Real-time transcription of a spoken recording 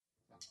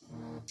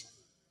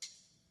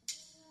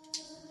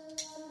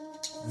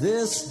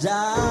this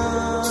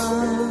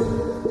down.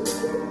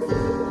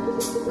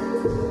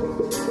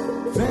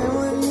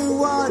 Telling you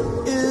what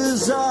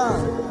is a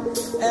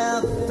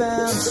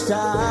FM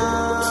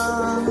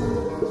style.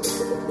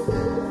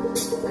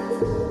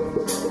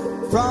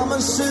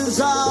 Promises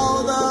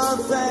all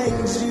the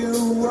things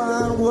you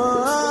want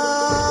worthwhile.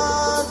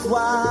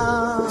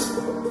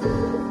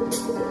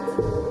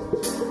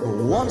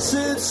 Once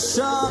it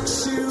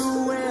sucks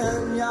you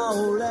in,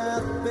 you're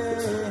left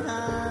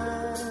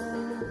behind.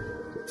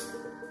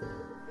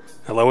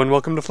 Hello and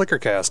welcome to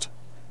flickrcast,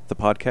 the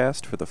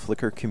podcast for the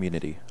Flickr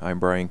community. I'm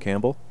Brian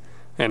Campbell.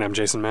 And I'm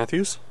Jason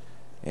Matthews.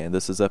 And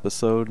this is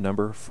episode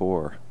number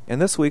 4.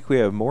 And this week we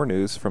have more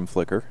news from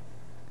Flickr.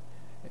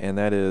 And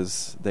that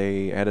is,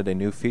 they added a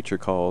new feature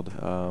called,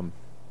 well,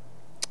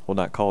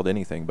 not called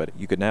anything, but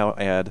you could now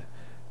add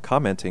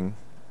commenting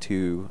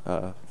to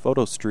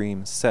photo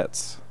stream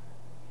sets.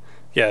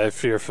 Yeah,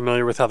 if you're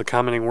familiar with how the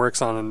commenting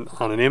works on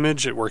an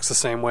image, it works the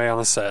same way on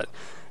a set.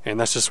 And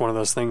that's just one of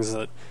those things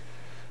that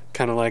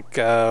kind of like,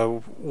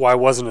 why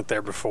wasn't it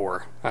there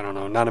before? I don't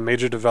know, not a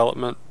major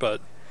development, but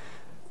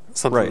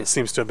something that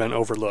seems to have been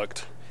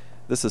overlooked.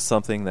 This is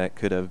something that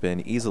could have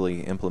been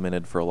easily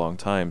implemented for a long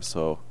time,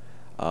 so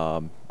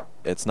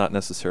it's not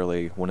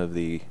necessarily one of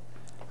the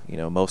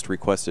most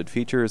requested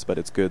features, but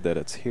it's good that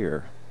it's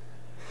here.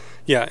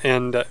 Yeah,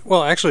 and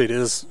well, actually it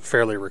is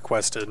fairly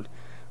requested.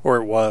 Or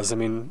it was. I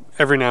mean,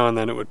 every now and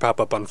then it would pop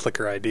up on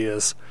Flickr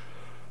Ideas.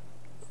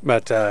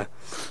 But I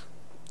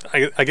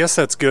guess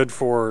that's good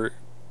for,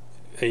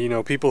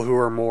 people who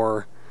are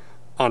more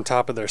on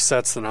top of their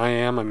sets than I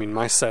am. I mean,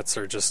 my sets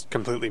are just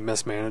completely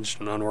mismanaged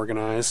and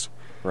unorganized.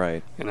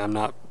 Right. And I'm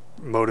not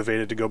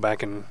motivated to go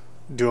back and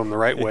do them the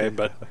right way.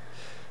 But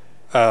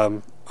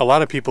a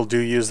lot of people do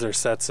use their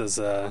sets as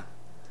more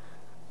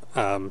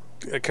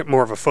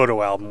of a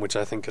photo album, which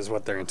I think is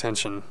what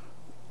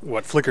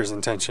what Flickr's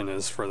intention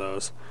is for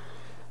those.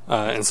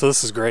 And so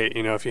this is great,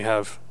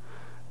 if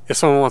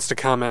someone wants to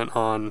comment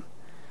on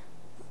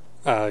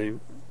a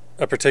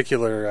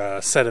particular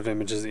set of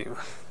images, That's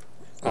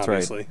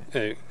obviously.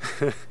 Right.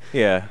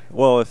 Yeah,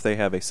 well, if they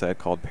have a set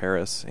called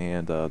Paris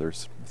and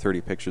there's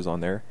 30 pictures on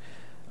there,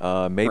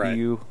 maybe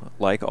you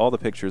like all the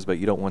pictures, but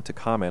you don't want to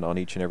comment on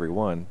each and every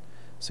one,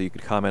 so you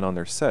could comment on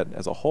their set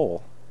as a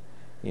whole.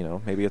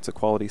 Maybe it's a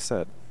quality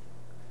set.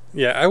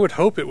 Yeah, I would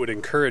hope it would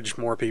encourage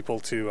more people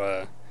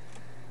to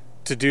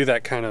do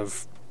that kind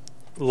of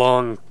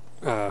long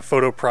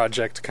photo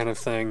project kind of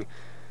thing,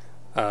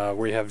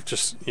 where you have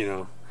just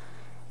a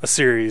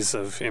series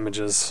of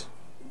images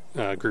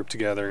grouped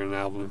together in an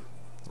album.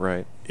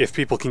 Right. If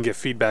people can get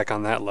feedback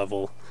on that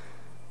level,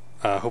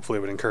 hopefully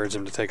it would encourage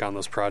them to take on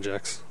those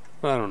projects.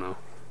 But I don't know.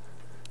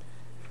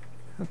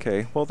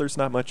 Okay, well, there's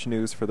not much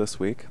news for this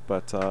week,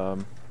 but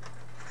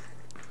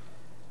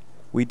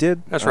we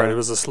did... That's right, it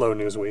was a slow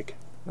news week.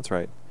 That's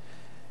right.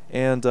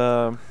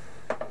 And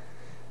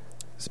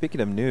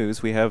speaking of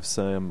news, we have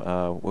some,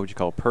 what would you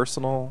call,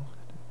 personal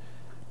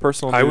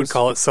news? I would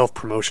call it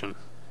self-promotion.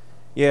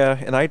 Yeah,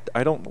 and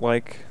I don't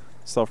like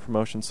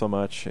self-promotion so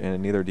much, and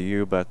neither do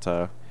you, but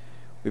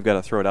we've got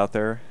to throw it out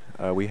there.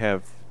 We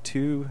have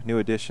 2 new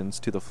additions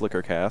to the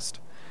flickrcast.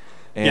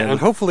 And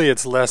hopefully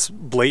it's less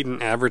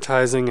blatant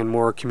advertising and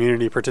more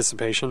community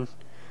participation.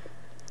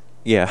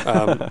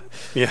 Yeah.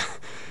 Yeah.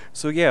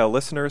 So yeah, a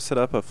listener set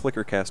up a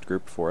flickrcast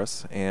group for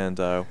us,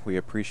 and we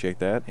appreciate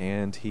that.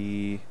 And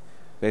he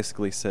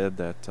basically said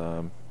that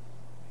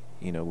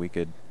we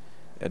could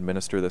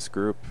administer this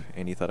group,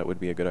 and he thought it would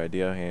be a good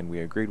idea, and we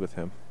agreed with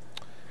him.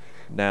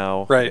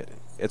 Now,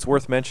 it's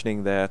worth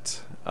mentioning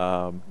that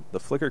the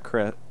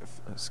flickrcast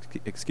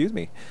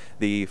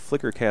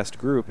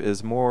group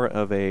is more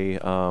of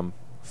a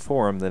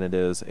forum than it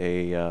is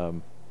a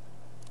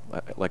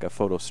like a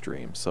photo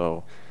stream.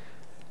 So.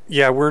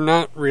 Yeah, we're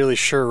not really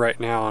sure right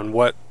now on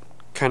what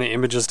kind of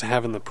images to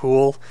have in the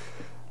pool,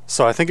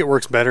 so I think it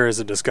works better as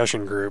a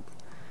discussion group.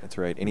 That's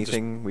right.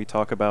 Anything we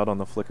talk about on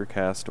the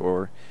flickrcast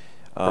or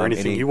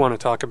anything you want to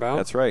talk about.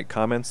 That's right.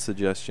 Comments,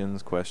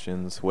 suggestions,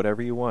 questions,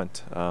 whatever you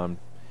want. Go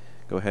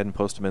ahead and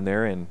post them in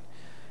there, and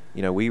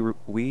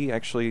we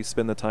actually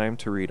spend the time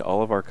to read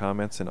all of our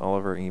comments and all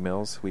of our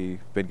emails.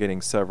 We've been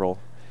getting several,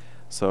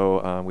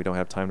 so we don't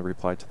have time to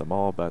reply to them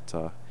all, but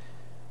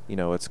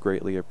it's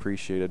greatly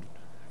appreciated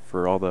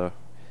for all the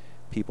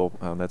people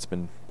that's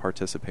been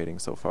participating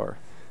so far.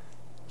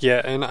 Yeah,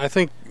 and I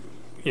think,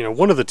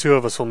 one of the 2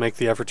 of us will make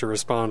the effort to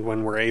respond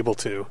when we're able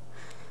to.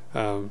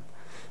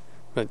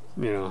 But,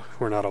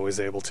 we're not always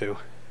able to.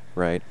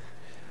 Right.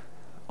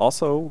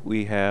 Also,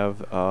 we have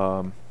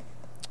the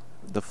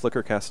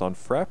flickrcast on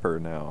Frapper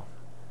now.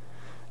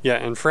 Yeah,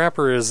 and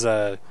Frapper is,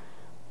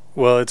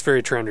 it's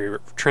very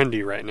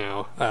trendy right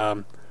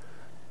now.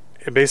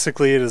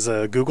 Basically, it is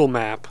a Google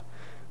map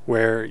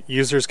where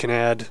users can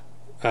add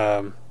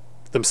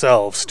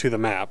themselves to the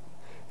map,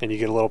 and you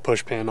get a little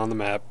push pin on the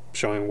map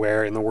showing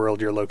where in the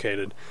world you're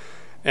located.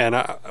 And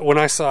when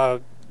I saw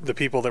the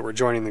people that were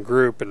joining the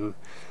group and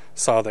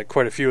saw that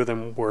quite a few of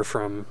them were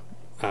from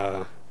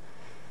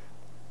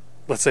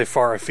let's say,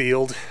 far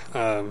afield.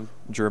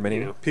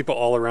 Germany. People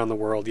all around the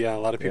world. Yeah, a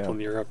lot of people in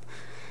Europe.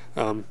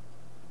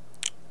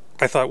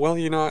 I thought, well,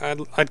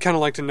 I'd kind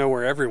of like to know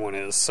where everyone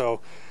is.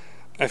 So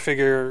I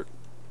figure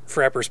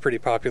Frapper's pretty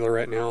popular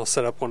right now. I'll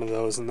set up one of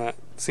those, and that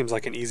seems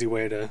like an easy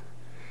way to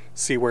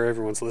see where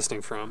everyone's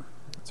listening from.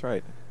 That's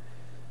right.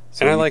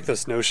 So And I like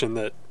this notion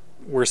that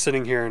we're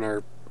sitting here in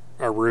our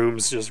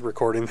rooms just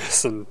recording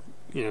this, and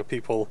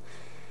people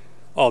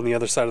all on the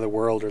other side of the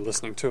world are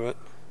listening to it.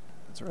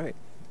 That's right.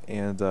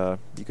 And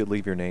you could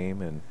leave your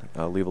name and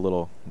leave a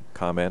little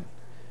comment.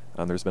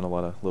 There's been a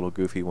lot of little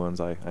goofy ones.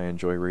 I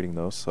enjoy reading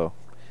those. So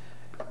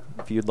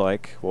if you'd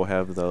like, we'll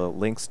have the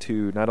links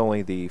to not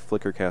only the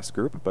flickrcast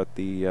group, but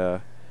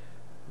the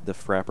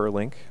Frapper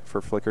link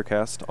for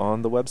flickrcast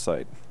on the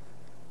website.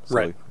 So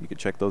Right. you could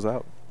check those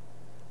out.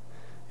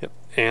 Yep.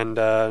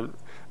 And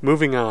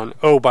moving on.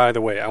 Oh, by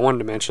the way, I wanted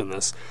to mention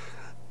this.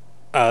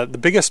 The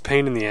biggest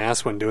pain in the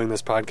ass when doing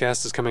this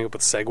podcast is coming up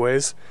with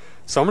segues.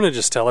 So I'm going to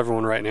just tell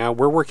everyone right now,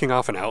 we're working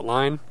off an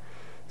outline.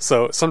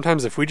 So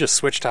sometimes if we just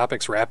switch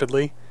topics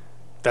rapidly,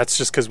 that's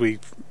just because we,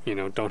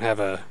 don't have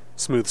a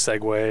smooth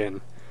segue,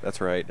 and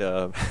That's right.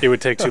 it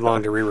would take too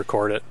long to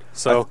re-record it.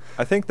 So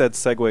I think that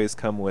segues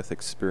come with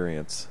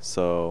experience.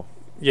 So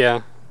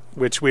yeah,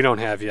 which we don't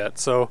have yet.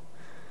 So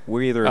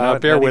we're either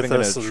not bear with even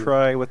going us to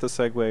try with the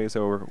segues,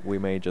 or we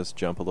may just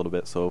jump a little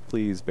bit. So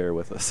please bear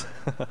with us.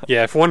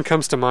 yeah, if one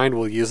comes to mind,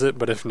 we'll use it.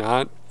 But if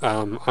not,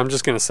 I'm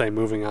just going to say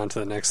moving on to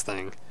the next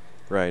thing.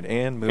 Right,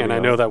 and moving And I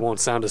know on. that won't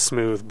sound as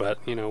smooth, but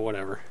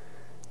whatever.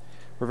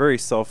 We're very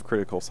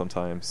self-critical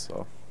sometimes.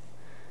 So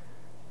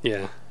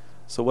Yeah.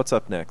 what's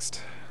up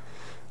next?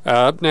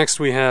 Up next,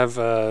 we have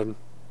a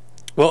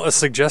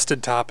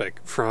suggested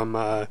topic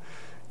from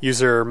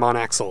user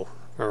Monaxel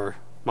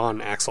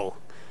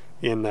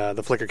in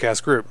the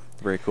Flickrcast group.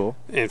 Very cool.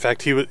 In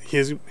fact,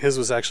 his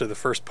was actually the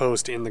first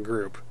post in the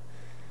group.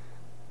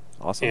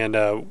 Awesome.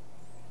 And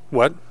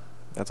what?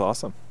 That's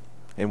awesome.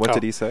 And what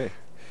did he say?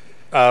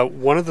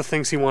 One of the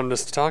things he wanted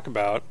us to talk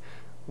about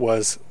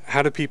was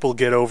how do people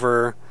get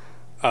over,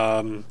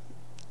 I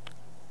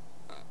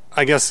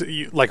guess,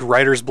 like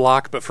writer's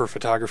block, but for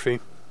photography.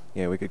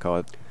 Yeah, we could call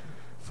it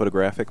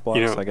photographic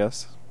blocks, I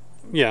guess.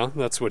 Yeah,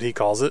 that's what he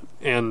calls it.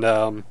 And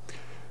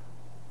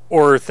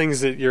or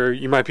things that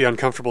you might be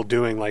uncomfortable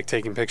doing, like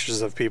taking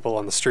pictures of people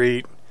on the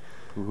street.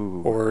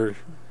 Ooh. Or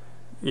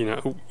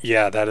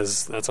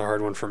that's a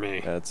hard one for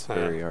me. That's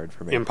very hard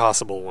for me.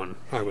 Impossible one,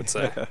 I would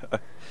say.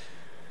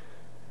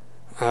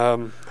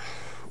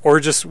 Or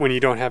just when you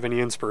don't have any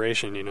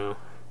inspiration,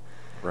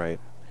 Right.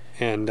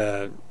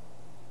 And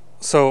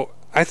so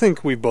I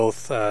think we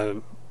both,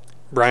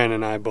 Brian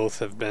and I both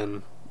have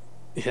been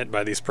hit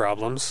by these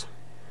problems.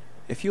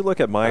 If you look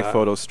at my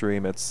photo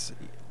stream,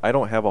 I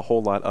don't have a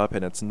whole lot up,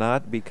 and it's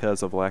not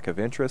because of lack of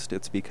interest.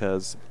 It's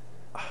because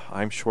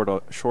I'm short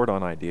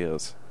on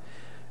ideas.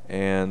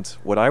 And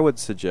what I would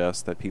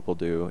suggest that people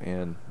do,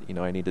 and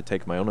I need to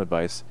take my own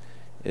advice,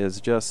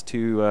 is just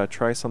to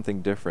try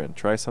something different.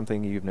 Try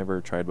something you've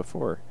never tried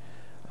before.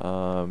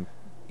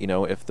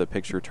 If the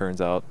picture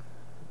turns out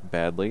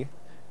badly,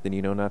 then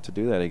you know not to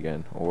do that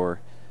again.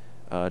 Or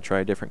try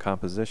a different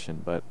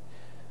composition. But,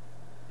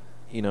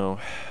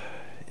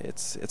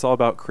 it's all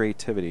about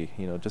creativity.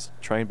 Just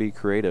try and be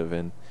creative.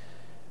 And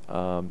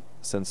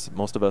since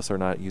most of us are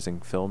not using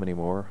film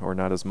anymore, or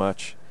not as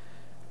much,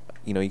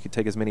 you could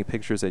take as many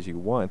pictures as you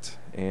want,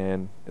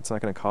 and it's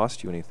not going to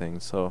cost you anything.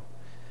 So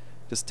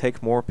just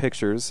take more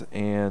pictures,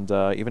 and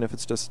even if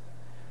it's just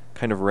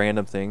kind of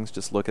random things,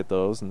 just look at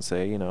those and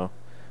say,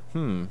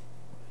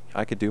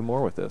 I could do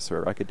more with this,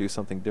 or I could do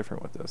something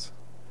different with this.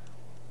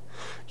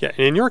 Yeah,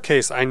 and in your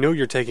case, I know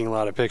you're taking a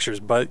lot of pictures,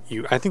 but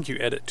I think you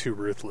edit too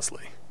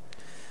ruthlessly.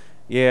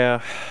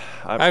 Yeah,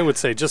 I would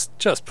say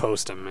just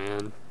post them,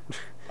 man.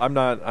 I'm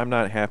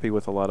not happy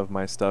with a lot of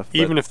my stuff.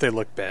 Even if they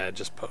look bad,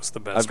 just post the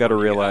best. I've got to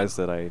one you realize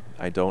have. that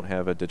I don't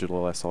have a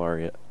digital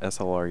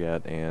SLR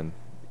yet, and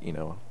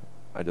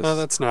I just. Well,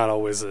 that's not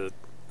always a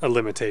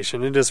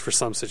limitation. It is for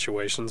some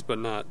situations, but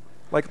not.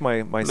 Like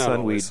my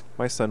always.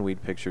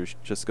 sunweed pictures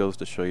just goes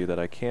to show you that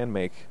I can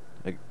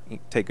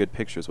take good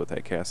pictures with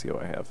that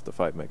Casio I have, the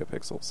 5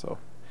 megapixels. So.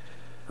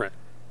 Right.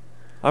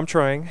 I'm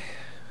trying.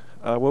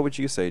 What would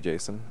you say,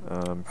 Jason?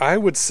 I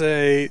would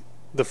say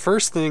the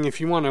first thing, if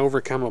you want to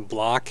overcome a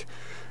block,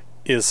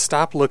 is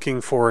stop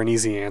looking for an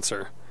easy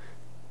answer,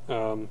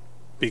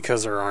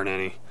 because there aren't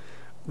any.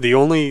 The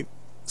only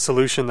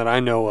solution that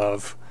I know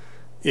of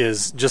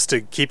is just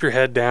to keep your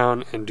head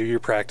down and do your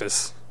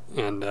practice,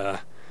 and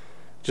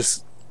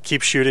just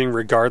keep shooting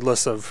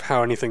regardless of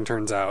how anything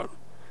turns out.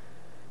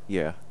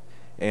 Yeah,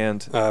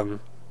 and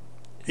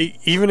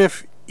even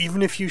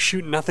if you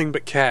shoot nothing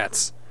but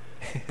cats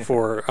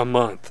for a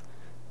month,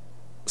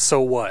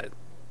 so what?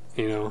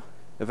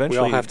 eventually we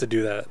all have to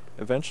do that.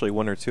 Eventually,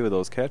 one or two of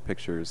those cat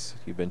pictures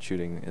you've been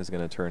shooting is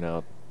going to turn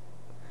out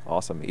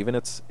awesome, even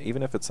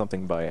if it's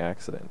something by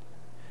accident.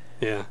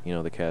 Yeah.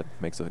 The cat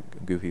makes a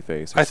goofy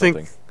face or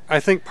something. I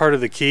think part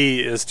of the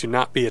key is to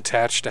not be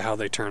attached to how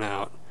they turn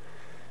out.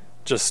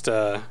 Just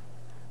go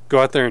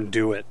out there and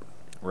do it.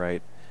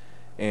 Right.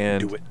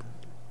 And Do it.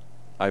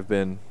 I've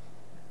been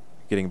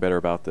getting better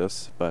about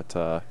this, but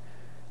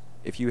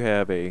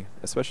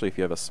especially if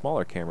you have a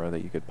smaller camera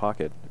that you could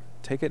pocket,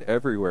 take it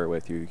everywhere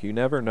with you. You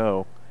never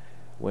know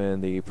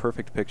when the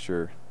perfect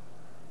picture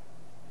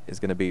is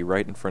going to be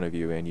right in front of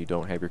you and you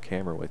don't have your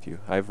camera with you.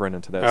 I've run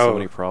into that so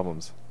many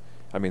problems.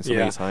 I mean, so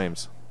many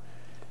times.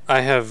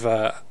 I have,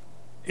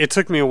 it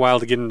took me a while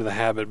to get into the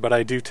habit, but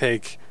I do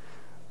take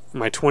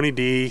my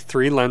 20D,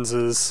 3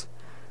 lenses,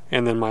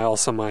 and then my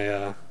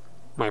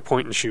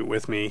point and shoot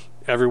with me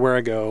everywhere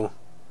I go,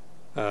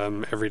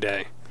 every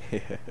day.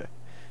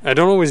 I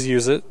don't always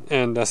use it,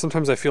 and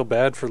sometimes I feel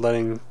bad for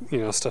letting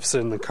stuff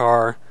sit in the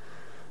car,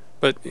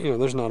 but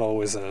there's not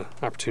always an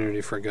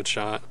opportunity for a good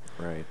shot.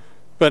 Right.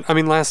 But I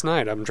mean, last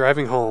night I'm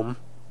driving home.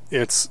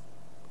 It's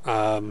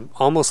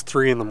almost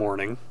 3 in the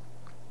morning,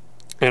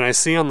 and I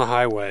see on the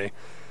highway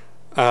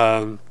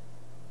they're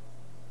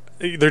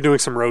doing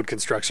some road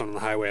construction on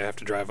the highway I have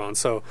to drive on.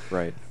 So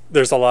right.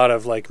 There's a lot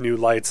of like new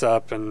lights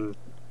up, and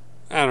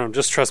I don't know,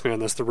 just trust me on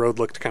this, the road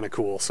looked kind of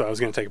cool, so I was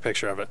going to take a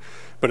picture of it.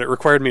 But it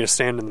required me to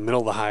stand in the middle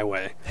of the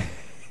highway.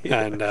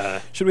 Yeah.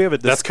 And should we have a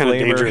disclaimer? That's kind of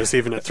dangerous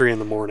even at 3 in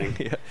the morning.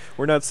 Yeah.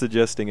 We're not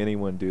suggesting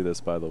anyone do this,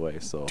 by the way.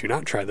 So do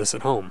not try this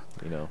at home.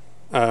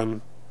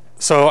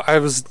 So I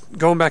was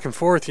going back and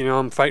forth,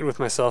 I'm fighting with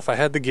myself. I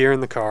had the gear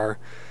in the car,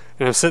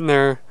 and I'm sitting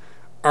there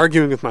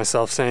arguing with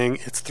myself, saying,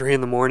 it's 3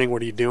 in the morning,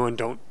 what are you doing?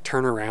 Don't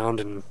turn around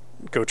and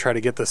go try to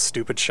get this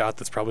stupid shot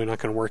that's probably not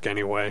going to work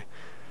anyway.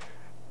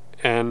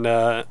 And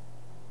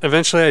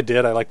eventually I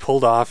did. I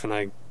pulled off, and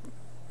I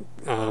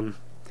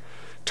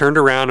turned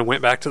around and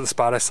went back to the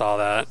spot I saw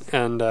that,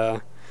 and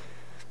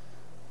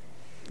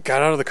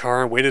got out of the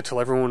car and waited till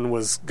everyone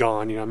was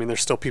gone.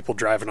 There's still people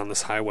driving on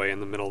this highway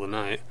in the middle of the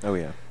night. Oh,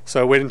 yeah.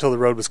 So I waited until the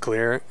road was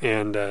clear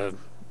and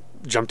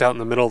jumped out in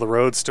the middle of the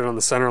road, stood on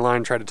the center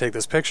line, tried to take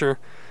this picture,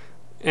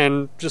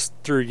 and just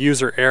through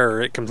user error,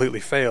 it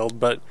completely failed,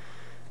 but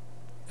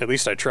at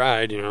least I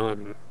tried,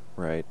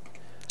 Right.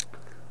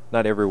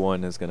 Not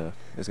everyone is gonna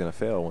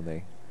fail when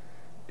they...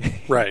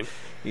 Right.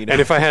 And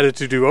if I had it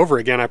to do over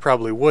again, I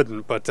probably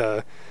wouldn't, but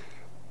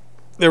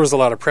there was a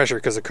lot of pressure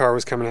because the car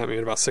was coming at me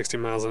at about 60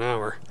 miles an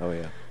hour. Oh,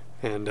 yeah.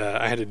 And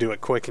I had to do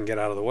it quick and get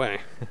out of the way.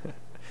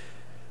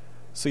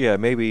 So, yeah,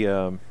 maybe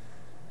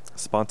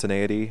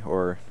spontaneity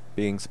or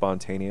being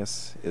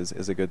spontaneous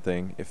is a good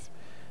thing.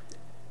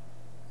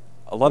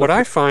 What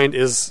I find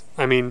is,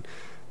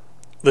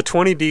 the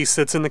 20D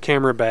sits in the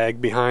camera bag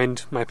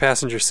behind my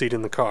passenger seat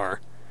in the car.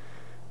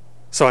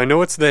 So I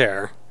know it's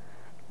there,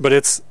 but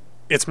it's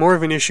more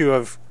of an issue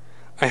of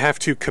I have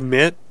to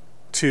commit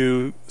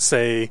to,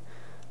 say,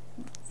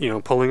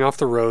 pulling off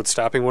the road,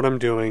 stopping what I'm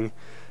doing,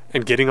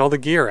 and getting all the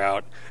gear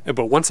out.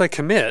 But once I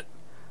commit,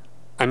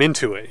 I'm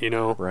into it,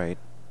 Right.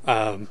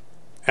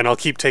 And I'll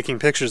keep taking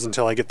pictures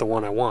until I get the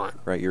one I want.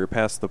 Right, you're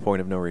past the point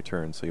of no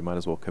return, so you might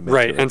as well commit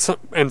right, to it.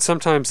 And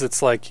sometimes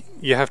it's like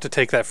you have to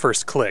take that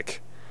first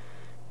click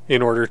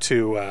in order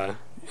to,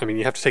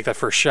 you have to take that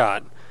first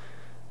shot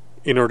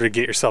in order to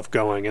get yourself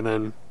going. And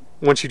then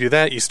once you do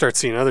that, you start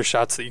seeing other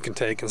shots that you can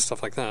take and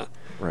stuff like that.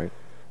 Right.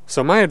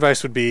 So my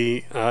advice would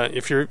be,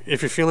 if you're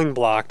feeling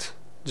blocked,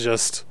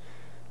 just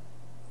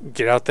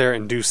get out there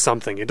and do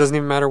something. It doesn't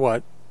even matter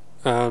what.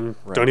 Right.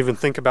 Don't even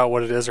think about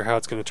what it is or how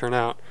it's going to turn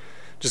out.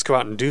 Just go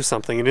out and do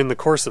something, and in the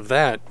course of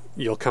that,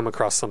 you'll come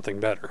across something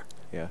better.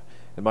 Yeah.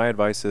 And my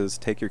advice is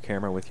take your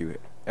camera with you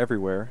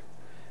everywhere,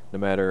 no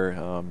matter,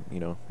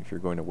 if you're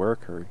going to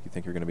work or you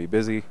think you're going to be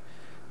busy,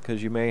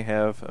 because you may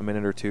have a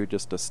minute or two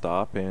just to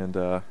stop and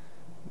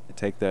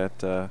take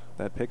that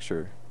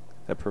picture,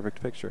 that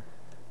perfect picture.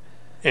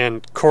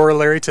 And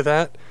corollary to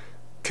that,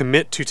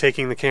 commit to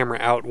taking the camera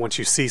out once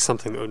you see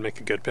something that would make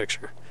a good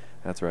picture.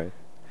 That's right.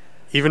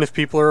 Even if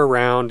people are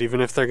around, even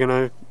if they're going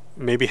to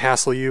maybe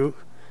hassle you,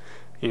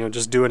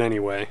 just do it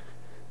anyway.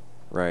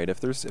 Right.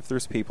 If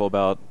there's people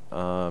about,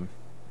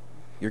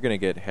 you're going to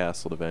get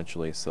hassled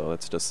eventually, so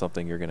that's just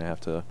something you're going to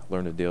have to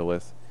learn to deal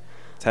with.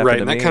 Right,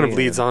 and that kind of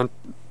leads on...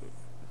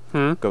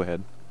 Go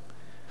ahead.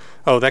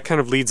 Oh, that kind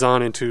of leads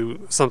on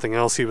into something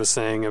else he was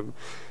saying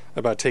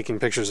about taking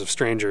pictures of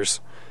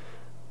strangers.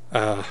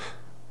 I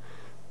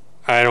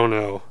don't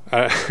know.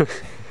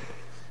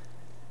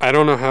 I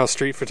don't know how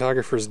street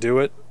photographers do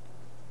it.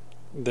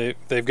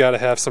 They've got to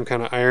have some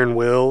kind of iron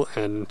will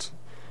and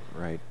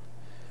right.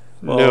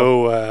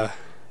 Well,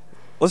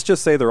 let's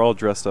just say they're all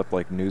dressed up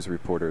like news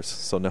reporters,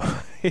 so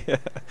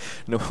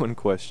no one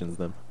questions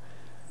them.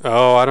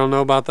 Oh, I don't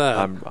know about that.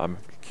 I'm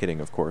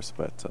kidding, of course,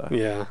 but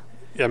yeah.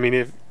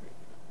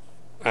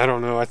 I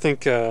don't know. I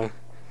think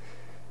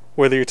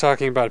whether you're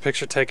talking about a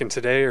picture taken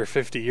today or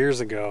 50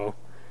 years ago,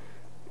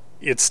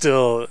 it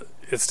still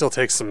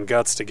takes some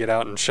guts to get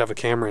out and shove a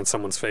camera in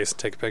someone's face and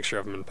take a picture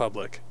of them in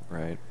public.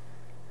 Right.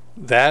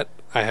 That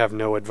I have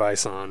no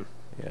advice on.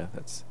 Yeah,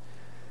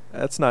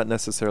 that's not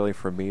necessarily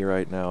for me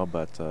right now,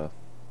 but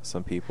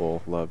some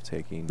people love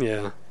taking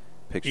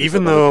pictures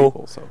of other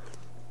people. So.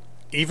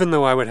 Even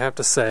though I would have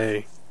to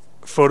say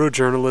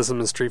photojournalism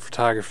and street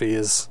photography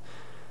is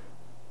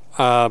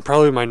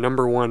probably my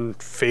number one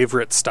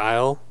favorite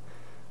style,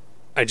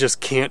 I just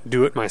can't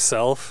do it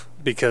myself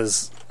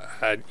because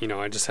I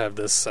just have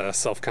this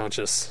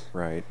self-conscious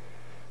Right.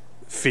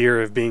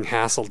 fear of being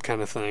hassled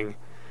kind of thing,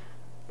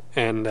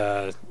 and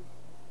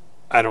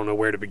I don't know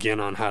where to begin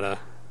on how to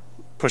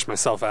push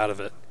myself out of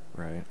it.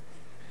 Right.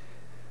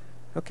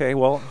 Okay,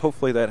 well,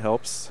 hopefully that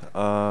helps.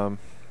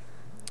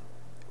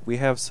 We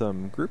have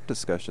some group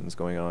discussions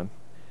going on,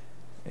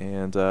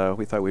 and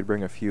we thought we'd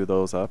bring a few of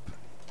those up.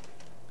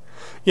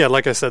 Yeah,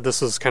 like I said,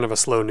 this was kind of a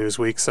slow news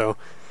week, so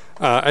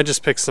I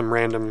just picked some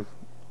random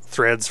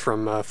threads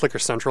from Flickr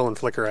Central and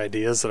Flickr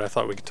Ideas that I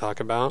thought we could talk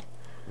about.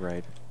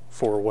 Right.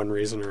 For one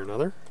reason or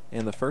another.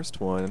 And the first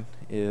one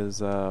is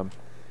the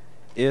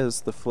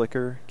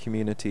Flickr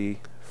community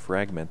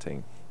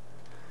fragmenting?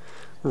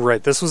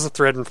 Right, this was a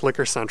thread in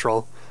Flickr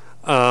Central.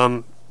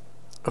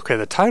 Okay,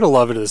 the title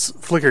of it is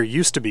Flickr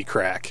Used to Be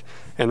Crack,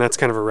 and that's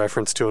kind of a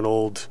reference to an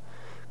old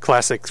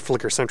classic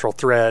Flickr Central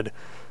thread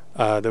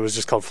that was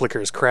just called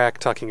Flickr is Crack,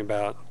 talking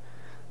about,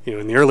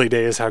 in the early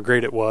days how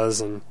great it was.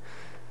 And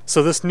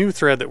so this new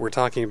thread that we're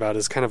talking about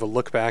is kind of a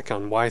look back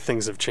on why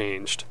things have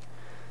changed.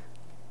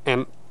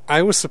 And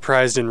I was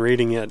surprised in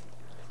reading it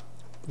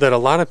that a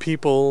lot of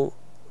people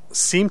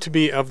seem to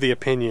be of the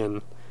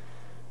opinion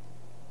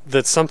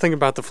that something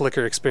about the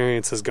Flickr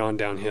experience has gone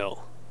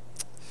downhill.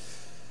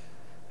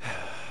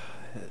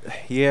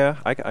 Yeah,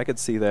 I could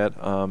see that.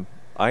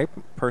 I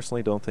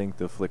personally don't think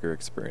the Flickr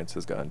experience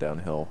has gone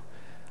downhill.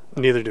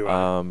 Neither do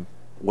I.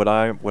 What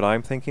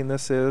I'm thinking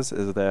this is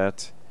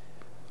that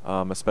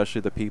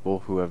especially the people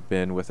who have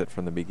been with it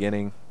from the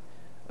beginning,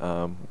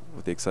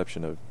 with the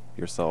exception of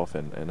yourself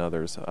and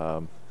others,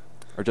 are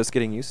just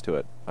getting used to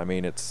it. I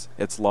mean,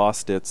 it's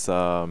lost its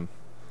I'm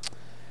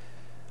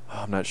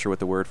not sure what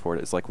the word for it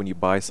is. It's like when you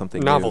buy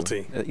something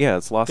novelty. New. Yeah,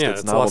 it's lost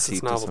its novelty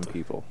to some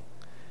people.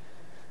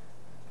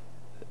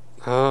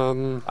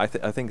 I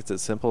think it's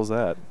as simple as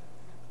that.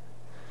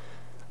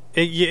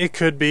 It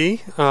could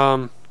be.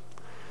 I'm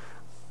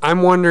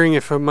wondering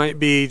if it might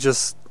be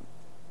just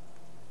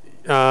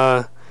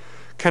kind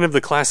of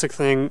the classic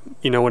thing,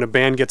 when a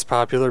band gets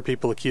popular,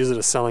 people accuse it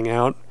of selling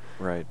out.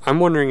 Right.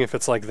 I'm wondering if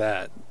it's like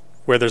that,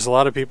 where there's a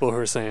lot of people who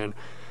are saying,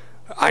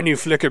 I knew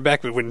Flickr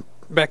back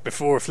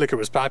before Flickr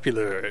was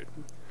popular.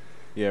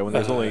 Yeah, when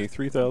there's only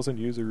 3,000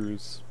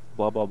 users,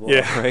 blah, blah, blah,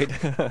 yeah. Right?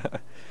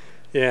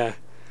 Yeah.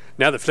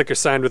 Now that Flickr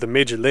signed with a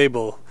major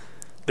label,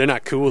 they're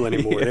not cool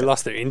anymore. Yeah. They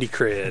lost their indie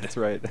cred. That's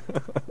right.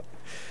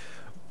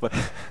 But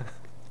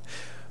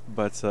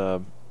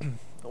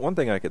one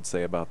thing I could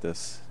say about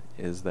this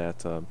is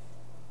that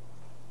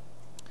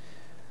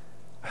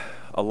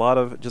a lot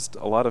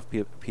of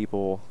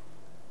people,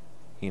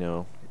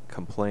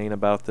 complain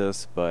about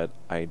this, but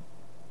I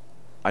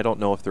don't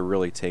know if they're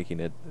really taking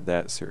it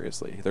that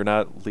seriously. They're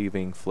not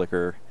leaving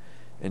Flickr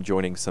and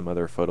joining some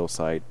other photo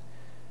site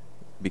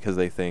because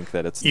they think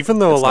that it's even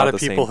though it's a lot not of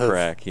the people same have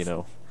crack,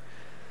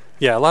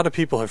 Yeah, a lot of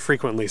people have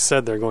frequently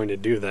said they're going to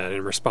do that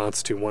in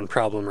response to one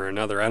problem or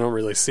another. I don't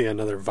really see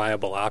another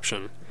viable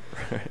option.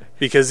 Right.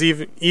 Because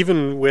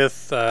even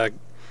with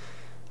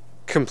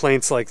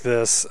complaints like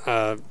this,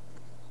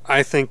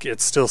 I think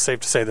it's still safe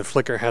to say that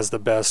Flickr has the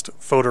best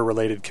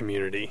photo-related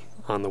community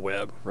on the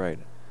web. Right.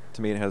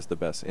 To me, it has the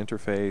best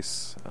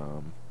interface,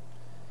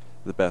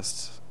 the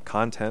best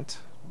content,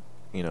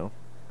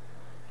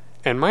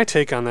 And my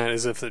take on that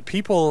is if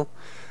people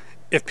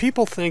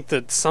think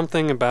that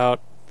something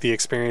about the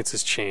experience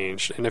has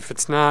changed, and if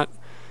it's not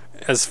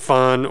as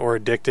fun or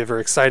addictive or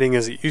exciting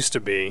as it used to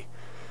be,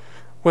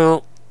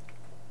 well,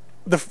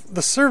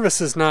 the service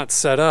is not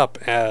set up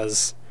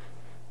as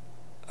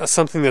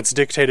something that's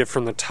dictated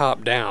from the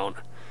top down.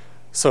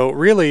 So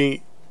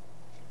really,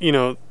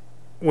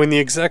 when the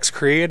execs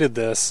created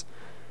this,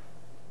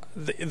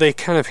 they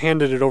kind of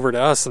handed it over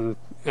to us and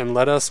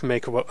let us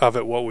make of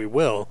it what we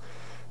will.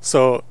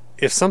 So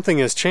if something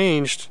has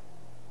changed,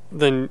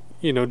 then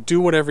do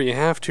whatever you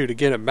have to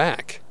get it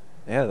back.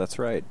 Yeah, that's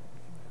right.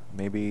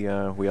 Maybe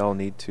we all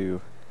need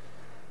to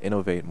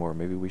innovate more.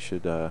 Maybe we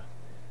should, and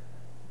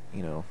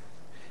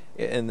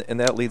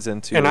that leads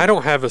into. And I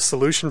don't have a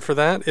solution for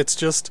that. It's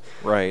just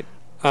right.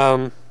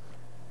 Find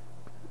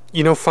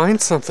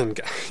something.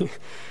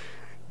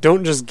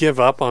 Don't just give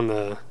up on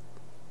the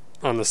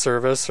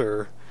service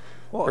or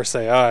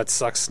say, it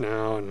sucks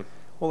now. And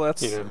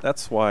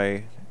that's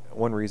why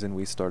one reason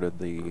we started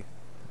the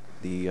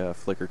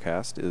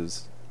flickrcast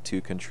is to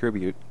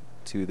contribute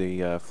to the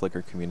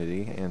Flickr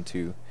community and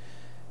to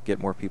get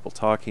more people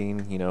talking.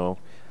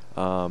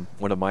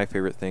 One of my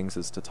favorite things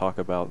is to talk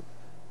about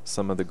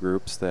some of the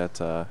groups that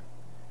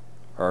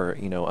are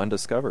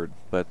undiscovered,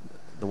 but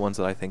the ones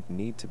that I think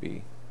need to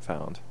be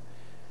found.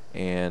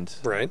 And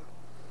right.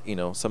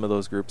 Some of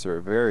those groups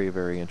are very,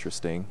 very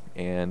interesting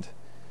and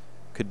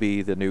could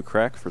be the new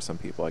crack for some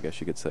people, I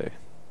guess you could say.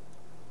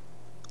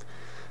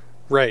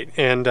 Right,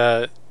 and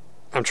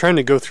I'm trying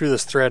to go through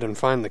this thread and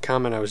find the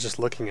comment I was just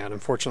looking at.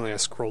 Unfortunately, I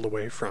scrolled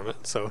away from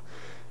it, so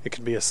it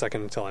could be a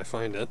second until I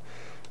find it.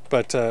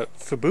 But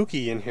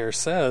Fubuki in here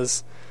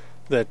says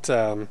that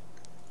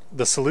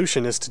the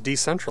solution is to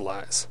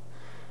decentralize.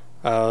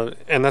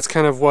 And that's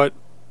kind of what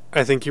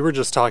I think you were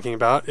just talking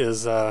about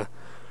is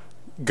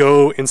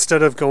go,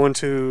 instead of going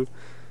to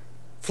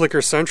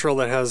Flickr Central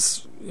that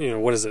has,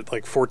 what is it,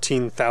 like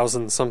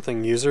 14,000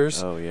 something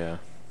users? Oh, yeah.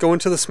 Go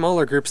into the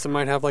smaller groups that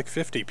might have like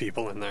 50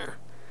 people in there.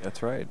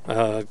 That's right.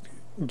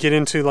 Get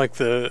into like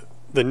the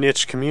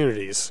niche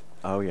communities.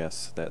 Oh,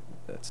 yes.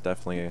 That's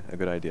definitely a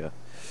good idea.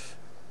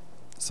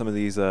 Some of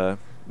these niche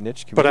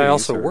communities. But I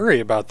also worry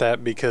about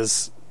that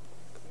because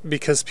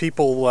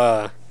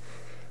people,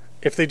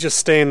 if they just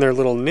stay in their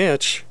little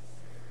niche,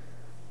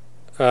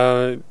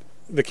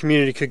 the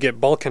community could get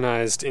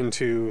balkanized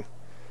into,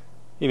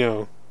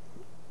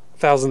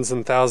 thousands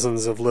and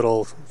thousands of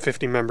little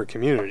 50-member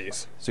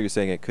communities. So you're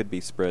saying it could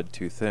be spread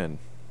too thin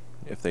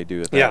if they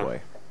do it that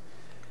way?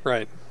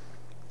 Right.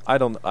 I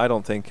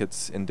don't think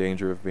it's in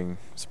danger of being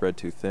spread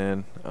too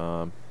thin,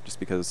 just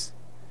because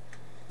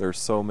there's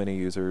so many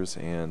users,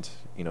 and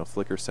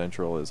Flickr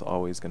Central is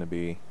always going to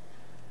be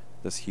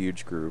this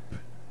huge group,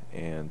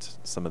 and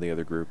some of the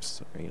other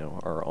groups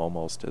are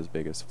almost as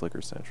big as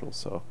Flickr Central.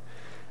 So,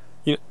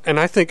 and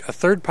I think a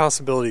third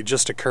possibility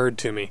just occurred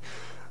to me.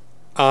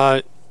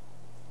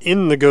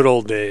 In the good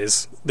old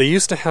days, they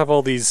used to have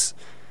all these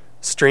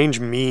strange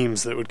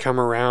memes that would come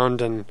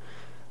around, and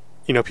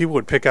people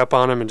would pick up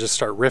on them and just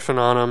start riffing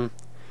on them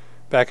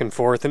back and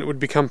forth, and it would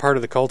become part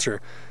of the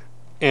culture.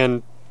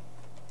 And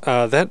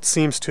that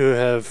seems to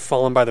have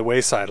fallen by the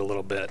wayside a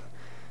little bit.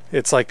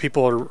 It's like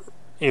people are,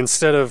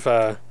 instead of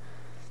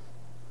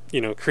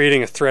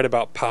creating a thread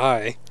about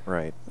pie,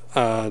 right?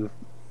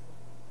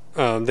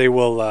 They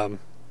will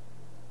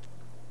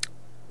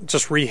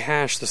just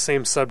rehash the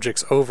same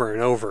subjects over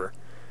and over.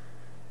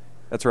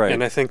 That's right.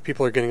 And I think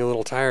people are getting a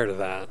little tired of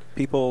that.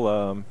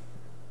 People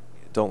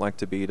don't like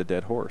to beat a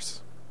dead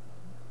horse,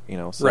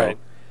 So right.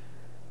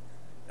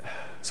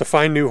 So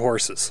find new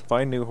horses.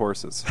 Find new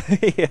horses.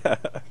 Yeah.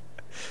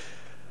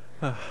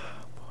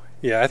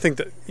 Yeah, I think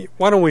that.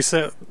 Why don't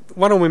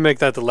we make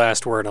that the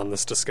last word on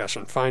this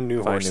discussion? Find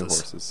new horses. Find new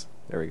horses.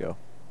 There we go.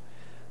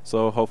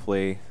 So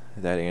hopefully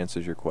that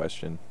answers your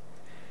question.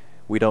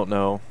 We don't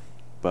know,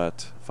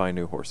 but find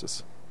new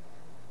horses.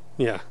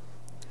 Yeah.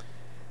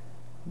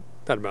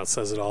 That about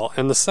says it all.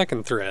 And the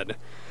second thread,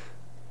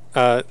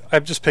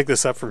 I've just picked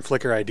this up from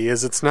Flickr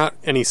Ideas. It's not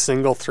any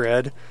single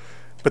thread,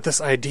 but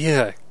this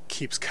idea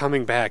keeps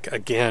coming back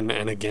again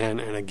and again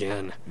and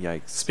again.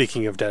 Yikes.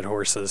 Speaking of dead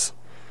horses.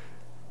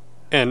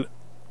 And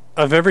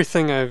of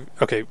everything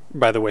okay,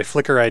 by the way,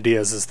 Flickr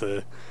Ideas is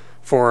the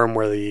forum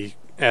where the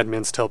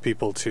admins tell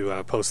people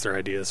to post their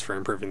ideas for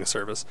improving the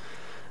service.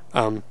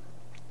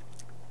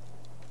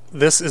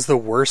 This is the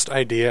worst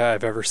idea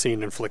I've ever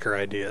seen in Flickr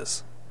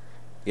Ideas.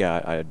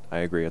 Yeah, I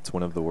agree. It's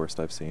one of the worst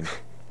I've seen.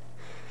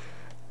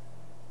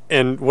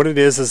 And what it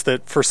is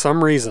that for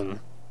some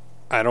reason,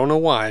 I don't know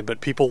why,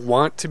 but people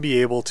want to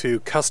be able to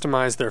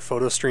customize their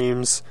photo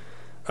stream's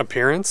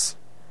appearance.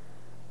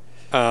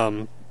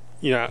 Yeah.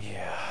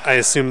 I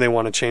assume they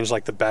want to change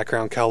like the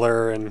background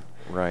color and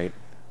right,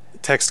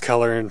 text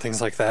color and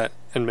things like that,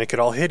 and make it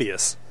all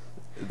hideous.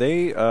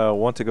 They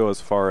want to go as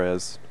far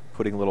as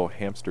putting little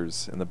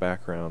hamsters in the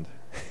background,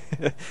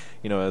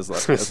 as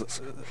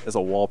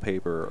a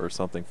wallpaper or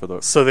something for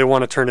the. So they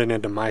want to turn it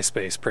into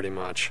MySpace, pretty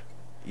much.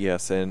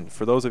 Yes, and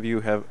for those of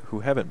you who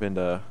haven't been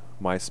to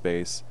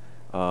MySpace,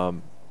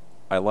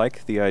 I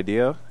like the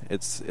idea.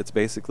 It's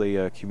basically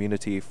a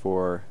community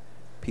for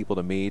people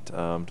to meet,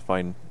 to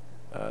find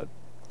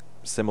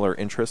similar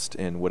interest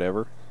in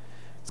whatever.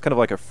 It's kind of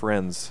like a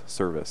friends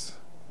service.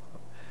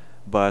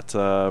 But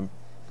the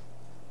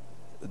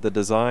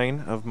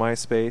design of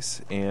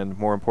MySpace, and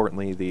more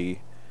importantly the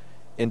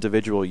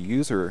individual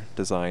user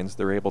designs,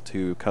 they're able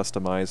to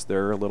customize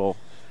their little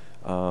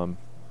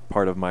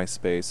part of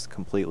MySpace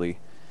completely,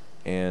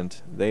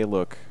 and they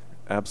look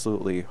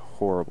absolutely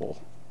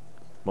horrible.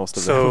 Most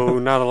of them. So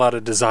not a lot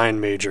of design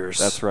majors.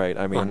 That's right.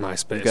 I mean, on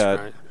MySpace, you've got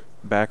right?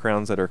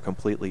 backgrounds that are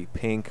completely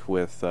pink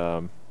with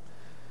bright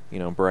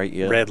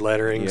yellow, red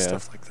lettering,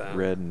 stuff like that.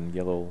 Red and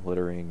yellow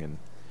lettering, and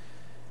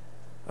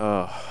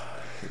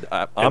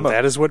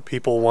that is what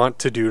people want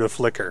to do to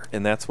Flickr.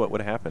 And that's what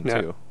would happen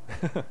too.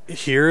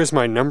 Here is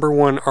my number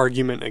one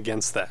argument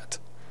against that.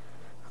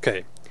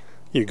 Okay,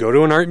 you go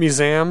to an art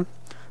museum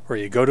or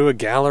you go to a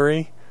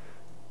gallery.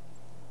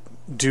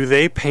 Do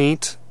they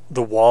paint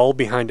the wall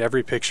behind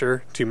every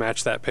picture to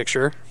match that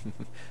picture?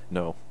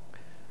 No.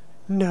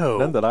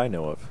 None that I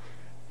know of.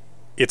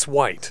 It's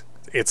white.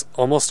 It's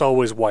almost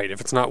always white.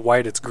 If it's not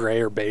white, it's gray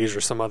or beige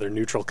or some other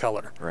neutral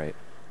color. Right.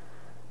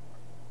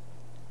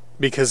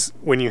 Because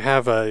when you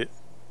have a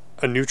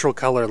neutral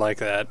color like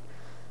that,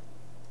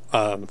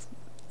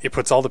 it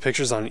puts all the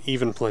pictures on an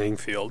even playing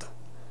field.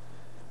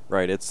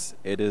 Right. It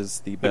is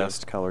the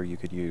best color you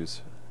could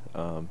use.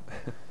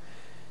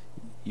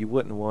 You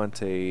wouldn't want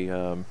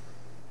to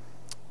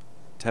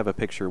have a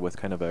picture with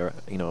kind of a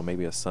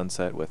maybe a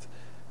sunset with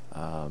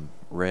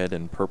red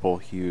and purple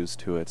hues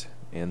to it,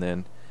 and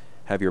then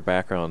have your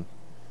background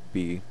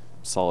be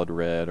solid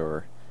red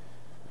or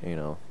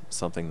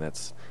something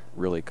that's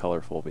really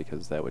colorful,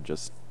 because that would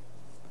just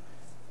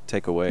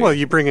take away. Well,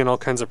 you bring in all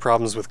kinds of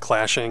problems with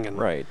clashing and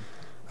right.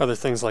 other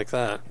things like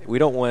that. We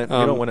don't want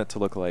it to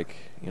look like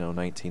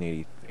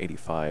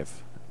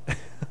 1985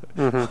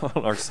 on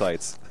our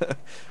sites,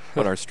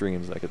 on our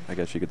streams. I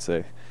guess you could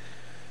say.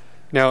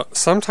 Now,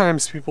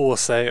 sometimes people will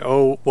say,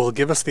 "Oh, well,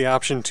 give us the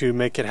option to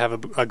make it have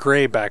a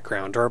gray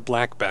background or a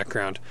black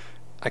background."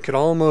 I could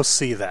almost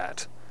see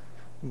that,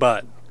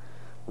 but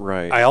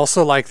right. I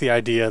also like the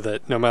idea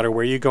that no matter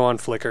where you go on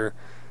Flickr,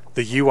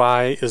 the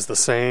UI is the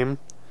same,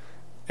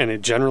 and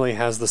it generally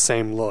has the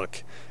same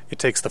look. It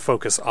takes the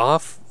focus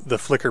off the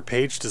Flickr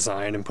page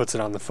design and puts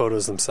it on the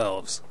photos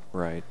themselves.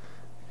 Right.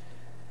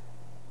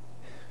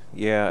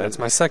 Yeah. That's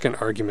my second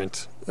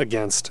argument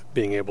against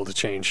being able to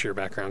change your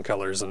background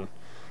colors and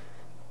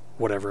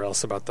whatever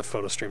else about the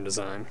photo stream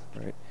design.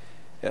 Right.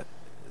 Yeah.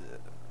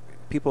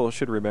 People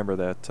should remember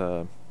that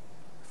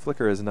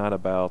Flickr is not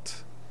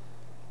about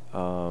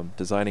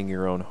designing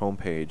your own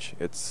homepage.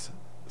 It's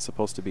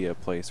supposed to be a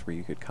place where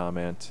you could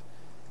comment,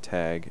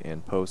 tag,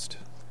 and post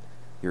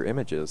your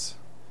images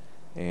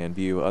and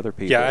view other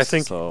people's. Yeah, I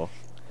think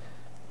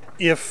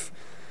if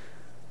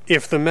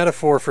the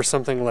metaphor for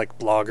something like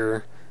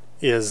Blogger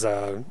is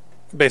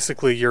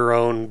basically your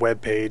own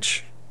web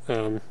page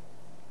with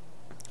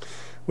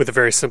a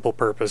very simple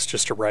purpose,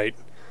 just to write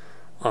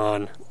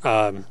on,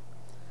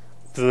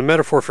 the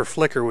metaphor for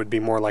Flickr would be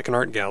more like an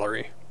art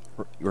gallery.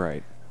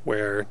 Right.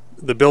 Where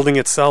the building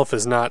itself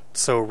is not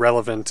so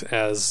relevant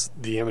as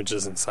the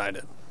images inside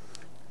it.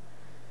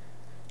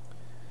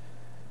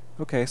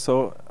 Okay,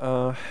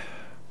 so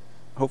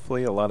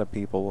hopefully a lot of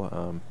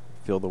people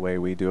feel the way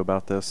we do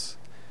about this,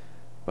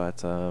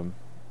 but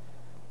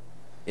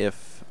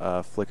if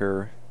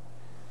Flickr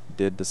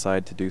did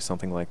decide to do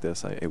something like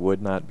this, it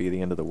would not be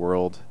the end of the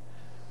world,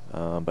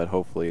 but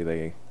hopefully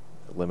they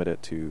limit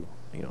it to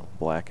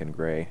black and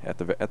gray at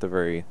the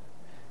very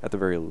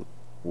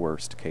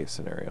worst case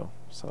scenario.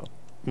 So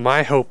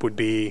my hope would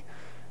be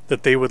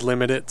that they would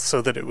limit it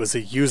so that it was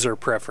a user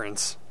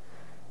preference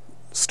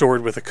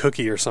stored with a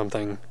cookie or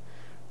something,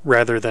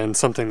 rather than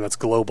something that's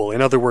global.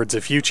 In other words,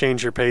 if you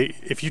change your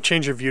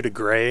view to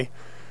gray,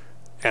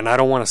 and I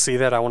don't want to see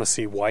that, I want to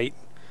see white.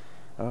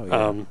 Oh,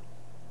 yeah.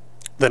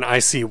 Then I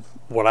see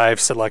what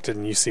I've selected,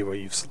 and you see what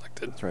you've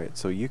selected. That's right.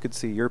 So you could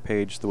see your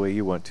page the way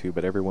you want to,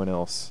 but everyone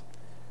else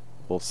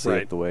will see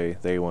it the way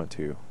they want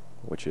to,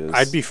 which is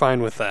I'd be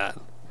fine with that.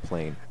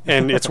 Plain.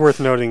 And it's worth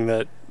noting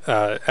that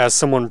as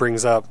someone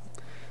brings up,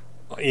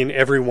 in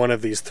every one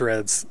of these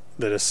threads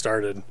that is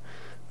started,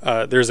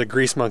 there's a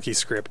Grease Monkey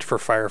script for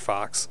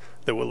Firefox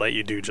that will let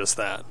you do just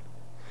that.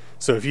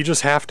 So if you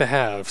just have to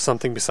have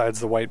something besides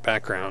the white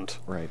background,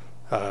 right,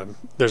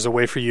 there's a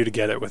way for you to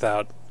get it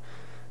without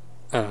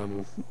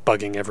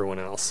bugging everyone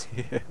else.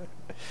 Yeah.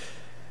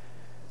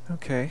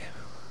 Okay.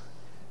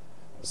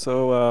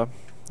 So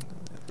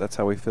that's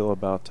how we feel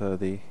about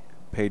the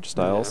page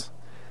styles. Yeah.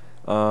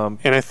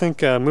 And I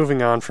think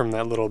moving on from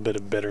that little bit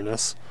of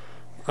bitterness,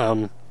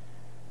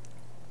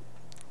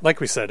 like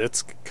we said,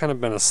 it's kind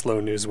of been a slow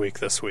news week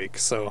this week,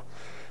 so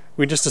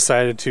we just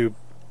decided to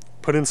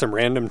put in some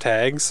random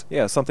tags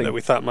something that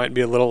we thought might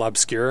be a little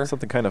obscure.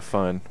 Something kind of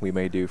fun we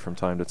may do from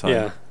time to time.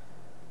 Yeah,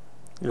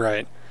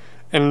 right.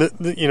 And,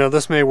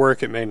 this may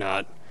work, it may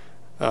not.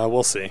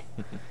 We'll see.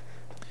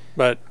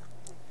 But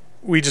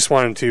we just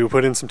wanted to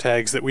put in some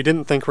tags that we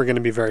didn't think were going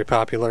to be very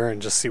popular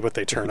and just see what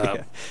they turn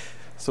up.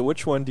 So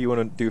which one do you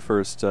want to do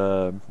first?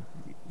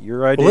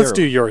 Your idea? Well, let's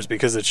do yours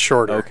because it's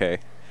shorter. Okay.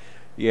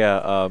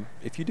 Yeah,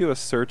 if you do a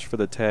search for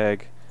the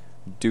tag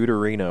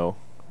Duderino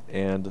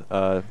and...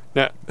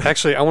 now,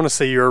 actually, I want to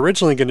say you're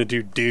originally going to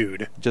do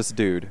dude. Just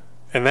dude.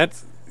 And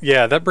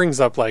that brings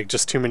up like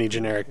just too many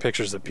generic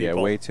pictures of people.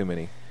 Yeah, way too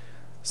many.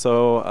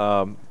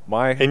 So,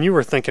 And you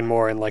were thinking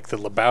more in like the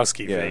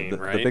Lebowski vein,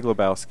 right? The Big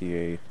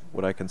Lebowski,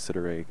 what I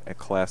consider a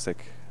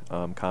classic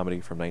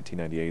comedy from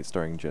 1998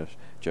 starring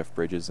Jeff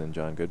Bridges and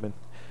John Goodman.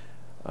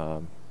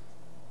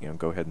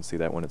 Go ahead and see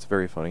that one. It's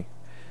very funny.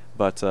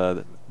 But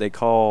they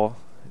call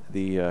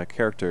the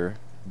character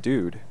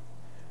Dude,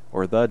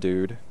 or the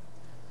Dude,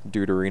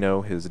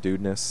 Duderino, his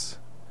dudeness,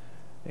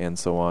 and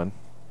so on.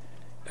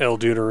 El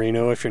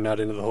Duderino, if you're not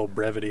into the whole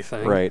brevity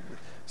thing. Right.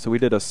 So we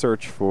did a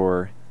search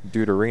for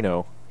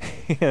Duderino,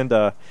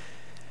 and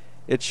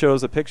it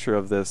shows a picture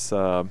of this,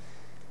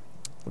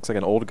 looks like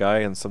an old guy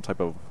in some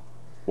type of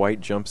white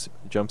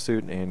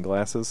jumpsuit and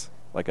glasses,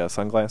 like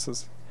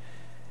sunglasses.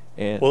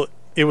 And well,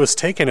 it was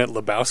taken at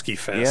Lebowski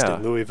Fest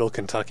in Louisville,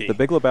 Kentucky. The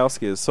Big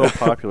Lebowski is so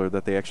popular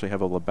that they actually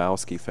have a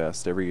Lebowski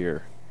Fest every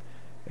year.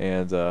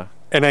 And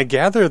I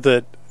gather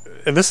that,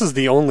 and this is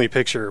the only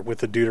picture with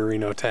the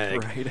Duderino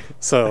tag. Right.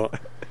 So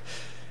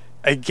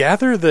I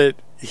gather that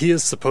he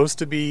is supposed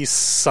to be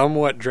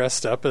somewhat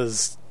dressed up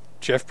as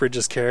Jeff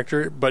Bridges'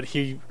 character, but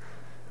he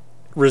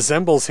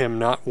resembles him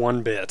not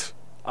one bit.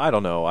 I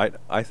don't know.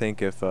 I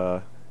think if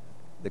the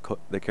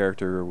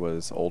character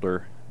was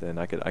older, then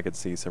I could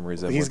see some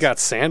resemblance. He's got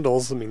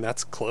sandals. I mean,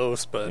 that's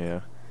close, but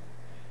yeah,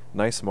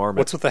 nice marmot.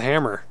 What's with the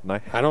hammer?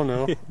 I don't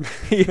know.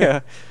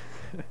 Yeah,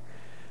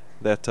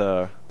 that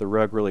the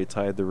rug really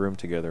tied the room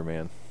together,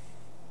 man.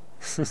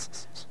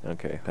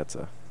 Okay, that's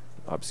a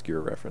obscure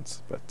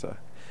reference, but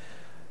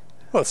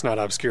Well, it's not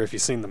obscure if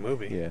you've seen the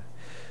movie. Yeah.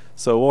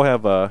 So we'll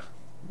have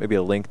maybe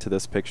a link to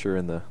this picture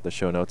in the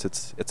show notes.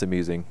 It's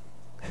amusing.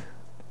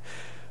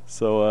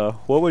 So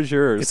what was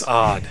yours? It's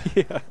odd.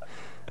 Yeah.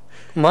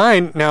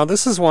 Mine, now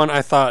this is one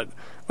I thought,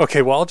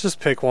 okay, well, I'll just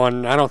pick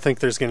one. I don't think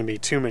there's going to be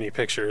too many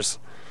pictures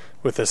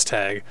with this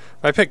tag.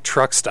 I picked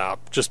Truck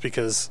Stop just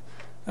because,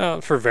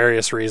 for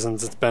various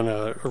reasons, it's been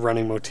a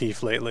running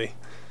motif lately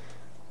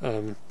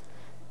in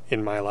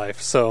my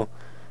life. So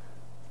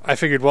I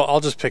figured, well, I'll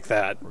just pick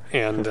that.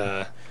 And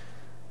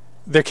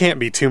there can't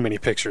be too many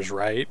pictures,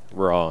 right?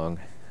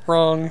 Wrong.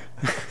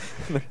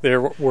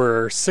 There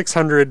were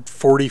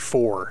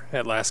 644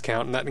 at last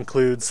count, and that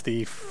includes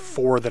the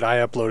 4 that I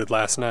uploaded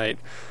last night.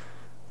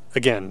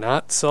 Again,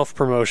 not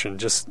self-promotion,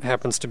 just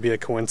happens to be a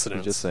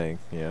coincidence. Just saying,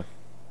 yeah.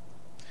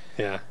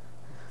 Yeah.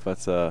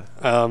 But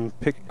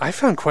I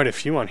found quite a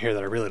few on here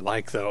that I really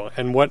like, though.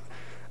 And what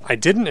I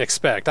didn't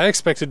expect, I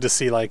expected to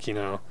see, like,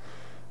 neon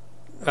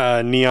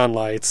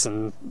lights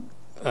and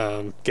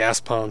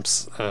gas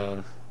pumps,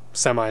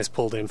 semis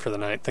pulled in for the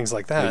night, things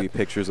like that. Maybe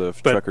pictures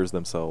of truckers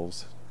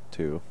themselves,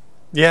 too.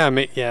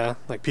 Yeah,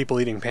 like people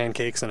eating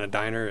pancakes in a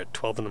diner at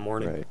 12 in the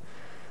morning.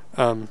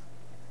 Right.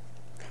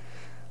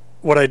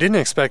 What I didn't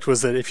expect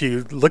was that if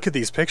you look at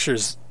these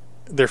pictures,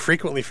 they're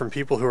frequently from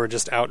people who are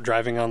just out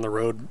driving on the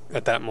road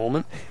at that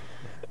moment.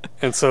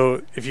 And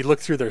so if you look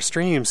through their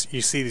streams,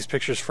 you see these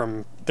pictures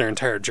from their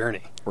entire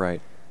journey.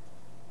 Right.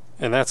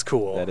 And that's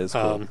cool. That is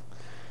cool.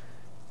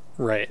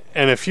 Right.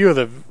 And a few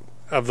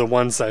of the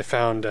ones I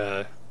found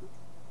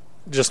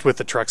just with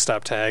the Truck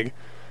Stop tag,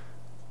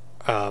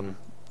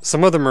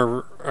 some of them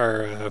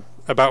are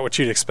about what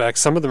you'd expect.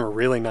 Some of them are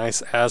really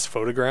nice as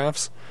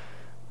photographs,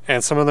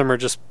 and some of them are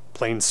just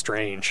plain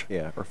strange.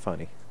 Yeah, or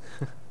funny.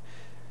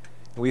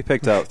 We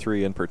picked out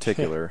 3 in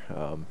particular,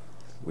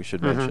 we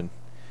should mention.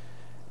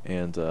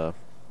 And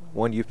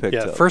one you picked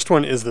up. First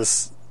one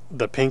is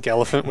the pink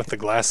elephant with the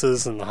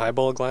glasses and the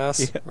highball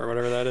glass, or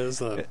whatever that is,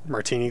 the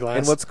martini glass.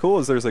 And what's cool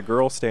is there's a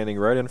girl standing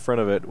right in front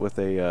of it with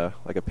a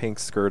like a pink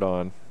skirt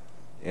on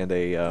and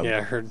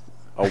a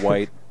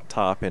white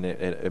top, and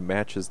it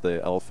matches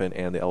the elephant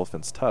and the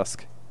elephant's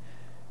tusk.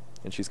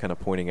 And she's kind of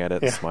pointing at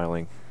it and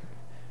smiling.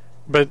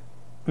 But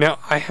now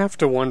I have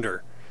to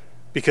wonder,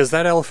 because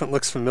that elephant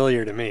looks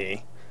familiar to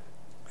me,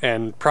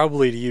 and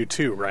probably to you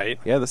too, right?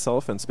 Yeah, this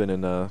elephant's been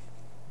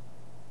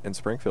in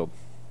Springfield.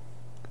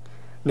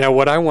 Now,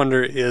 what I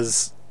wonder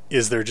is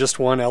there just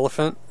one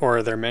elephant, or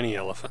are there many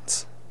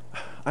elephants?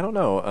 I don't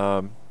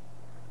know.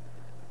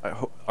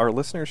 Our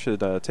listeners should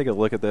take a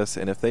look at this,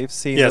 and if they've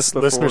seen this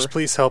before... Yes, listeners,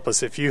 please help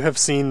us. If you have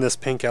seen this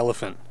pink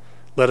elephant,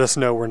 let us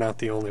know we're not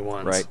the only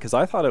ones. Right, because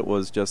I thought it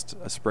was just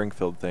a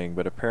Springfield thing,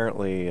 but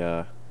apparently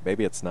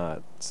maybe it's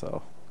not.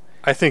 So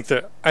I think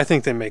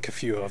they make a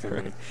few of them.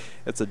 Right.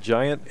 It's a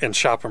giant... And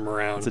shop them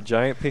around. It's a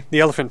giant... The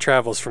elephant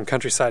travels from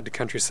countryside to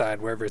countryside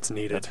wherever it's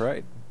needed. That's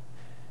right.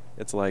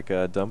 It's like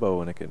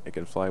Dumbo, and it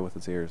can fly with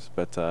its ears.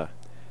 But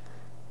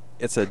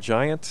it's a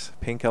giant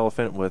pink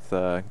elephant with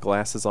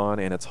glasses on,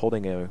 and it's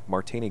holding a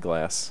martini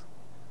glass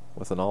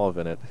with an olive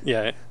in it.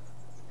 Yeah,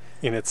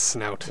 in its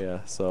snout. Yeah,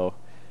 so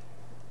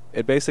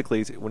it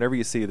basically, whenever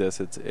you see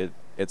this,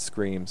 it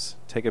screams,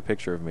 "Take a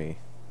picture of me."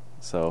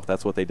 So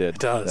that's what they did.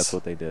 It does. That's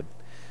what they did.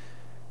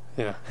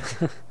 Yeah.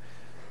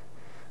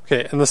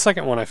 Okay, and the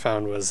second one I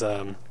found was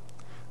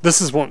this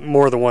is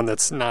more the one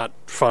that's not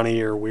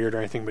funny or weird or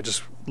anything, but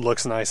just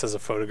looks nice as a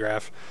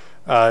photograph.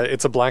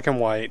 It's a black and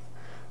white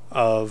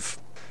of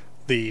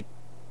the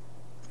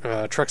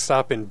truck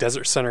stop in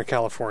Desert Center,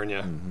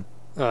 California.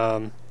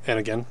 Mm-hmm. And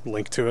again,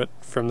 link to it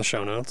from the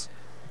show notes.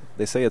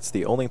 They say it's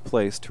the only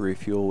place to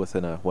refuel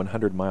within a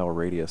 100-mile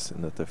radius,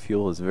 and that the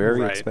fuel is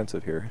very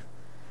expensive here.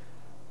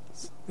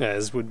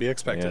 As would be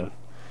expected. Yeah.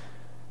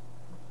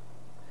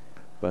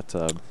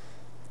 But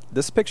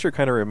this picture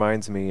kind of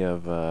reminds me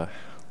of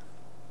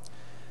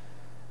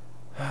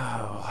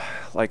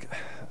like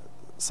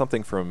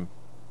something from,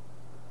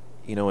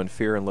 in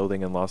Fear and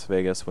Loathing in Las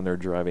Vegas when they're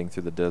driving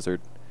through the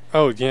desert.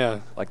 Oh,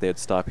 yeah. Like they'd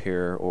stop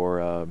here,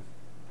 or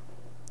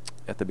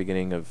at the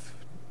beginning of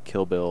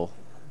Kill Bill,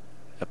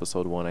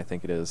 episode 1, I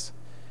think it is.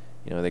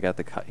 They got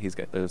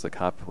there's a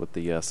cop with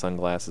the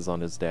sunglasses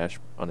on his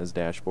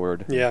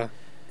dashboard. Yeah.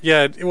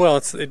 Yeah, well,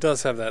 it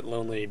does have that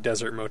lonely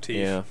desert motif.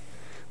 Yeah.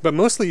 But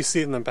mostly you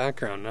see it in the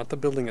background, not the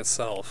building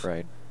itself.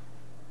 Right.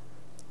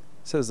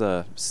 It says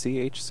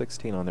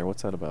CH16 on there.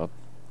 What's that about?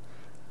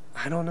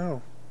 I don't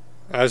know.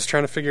 I was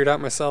trying to figure it out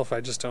myself. I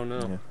just don't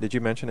know. Yeah. Did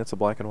you mention it's a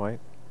black and white?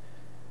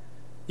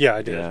 Yeah,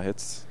 I did. Yeah,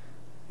 it's...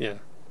 Yeah.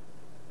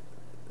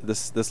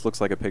 This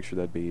looks like a picture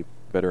that'd be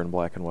better in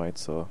black and white,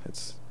 so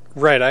it's...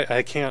 Right,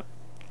 I can't...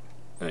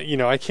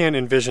 I can't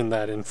envision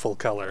that in full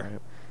color.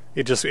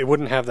 Right. It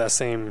wouldn't have that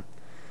same...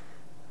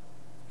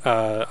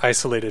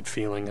 isolated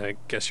feeling, I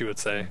guess you would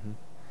say. Mm-hmm.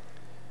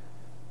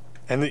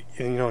 And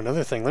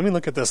another thing, let me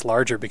look at this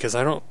larger, because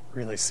I don't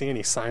really see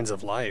any signs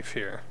of life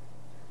here.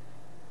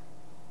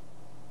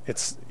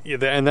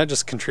 And that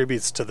just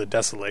contributes to the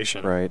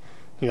desolation. Right.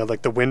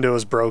 Like the window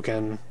is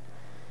broken.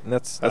 And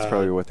that's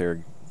probably what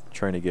they're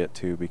trying to get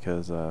to,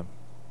 because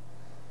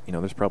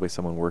there's probably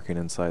someone working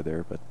inside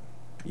there, but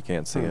you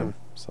can't see him.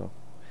 So,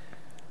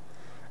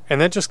 and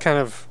that just kind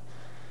of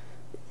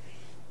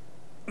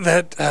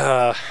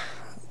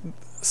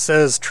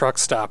says truck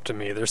stop to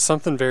me. There's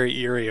something very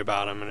eerie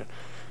about him, and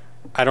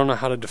I don't know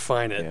how to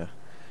define it. Yeah.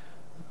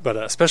 But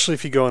especially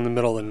if you go in the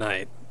middle of the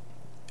night.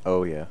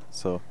 Oh yeah.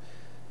 So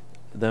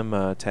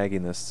them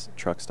tagging this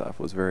truck stop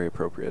was very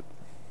appropriate.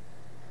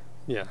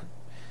 Yeah.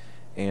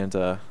 And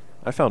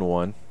I found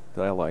one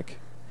that I like,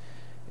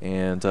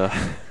 and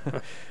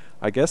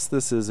I guess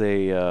this is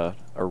a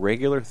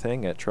regular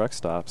thing at truck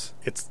stops.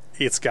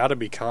 It's got to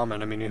be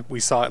common. I mean, we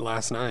saw it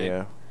last night.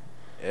 Yeah,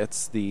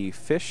 it's the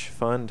Fish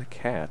Fund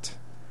cat,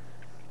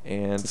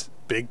 and it's a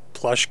big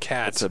plush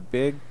cat. It's a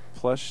big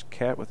plush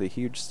cat with a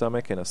huge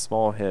stomach and a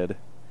small head,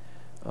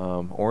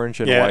 orange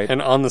and yeah, white.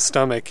 and on the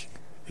stomach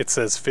it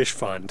says Fish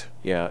Fund.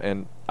 Yeah,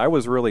 and I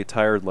was really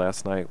tired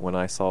last night when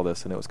I saw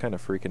this, and it was kind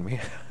of freaking me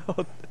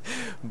out.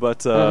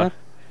 But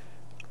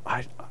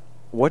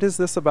what is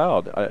this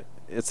about?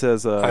 It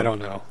says I don't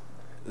know.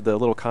 The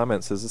little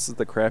comment says this is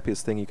the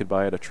crappiest thing you could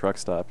buy at a truck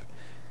stop.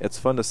 It's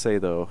fun to say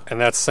though,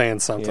 and that's saying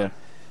something. Yeah.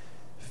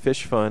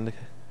 Fish Fund.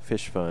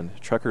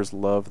 Truckers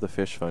love the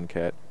Fish Fund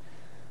cat.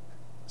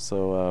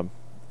 So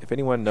if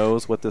anyone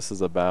knows what this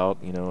is about,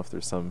 if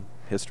there's some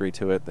history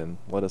to it, then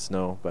let us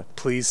know. But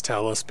please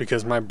tell us,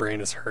 because my brain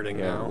is hurting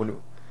now.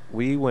 When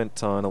we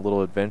went on a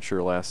little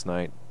adventure last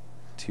night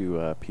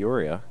to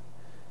Peoria,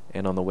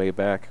 and on the way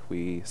back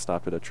we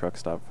stopped at a truck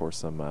stop for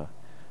some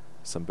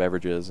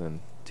beverages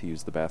and to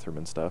use the bathroom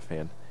and stuff,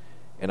 and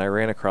I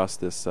ran across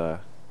this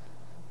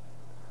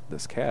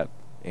cat,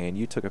 and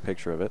you took a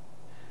picture of it.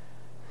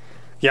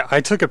 Yeah,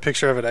 I took a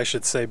picture of it, I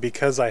should say,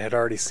 because I had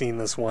already seen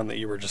this one that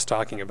you were just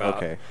talking about.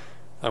 Okay.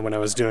 When I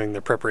was doing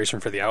the preparation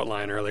for the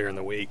outline earlier in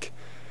the week,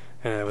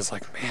 and I was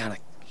like, man,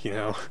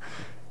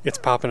 it's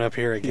popping up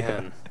here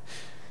again. Yeah.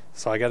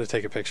 So I got to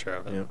take a picture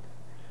of it. Yeah.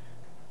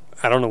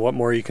 I don't know what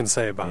more you can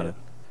say about it.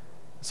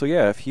 So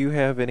yeah, if you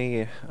have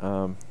any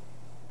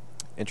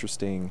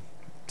interesting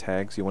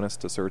tags you want us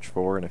to search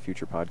for in a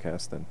future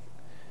podcast, then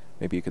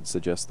maybe you could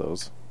suggest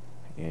those.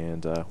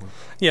 And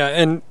yeah,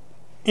 and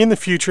in the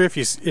future,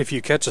 if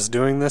you catch us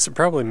doing this, it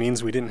probably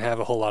means we didn't have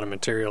a whole lot of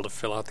material to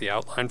fill out the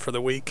outline for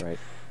the week. Right.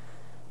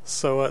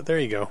 So there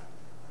you go.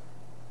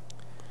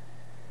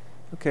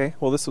 Okay,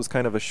 well this was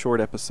kind of a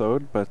short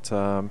episode, but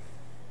we're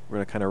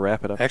going to kind of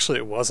wrap it up. Actually,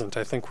 it wasn't.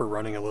 I think we're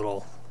running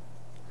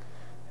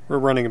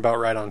about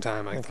right on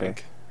time, I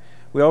think.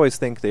 We always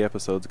think the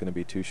episode's going to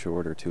be too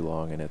short or too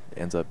long, and it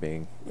ends up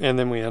being... And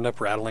then we end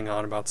up rattling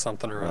on about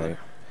something or other.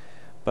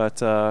 But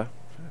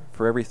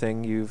for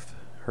everything you've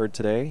heard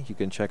today, you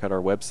can check out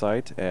our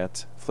website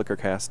at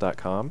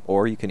flickrcast.com,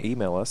 or you can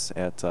email us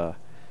at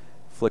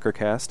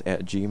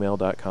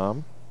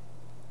flickrcast@gmail.com.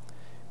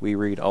 We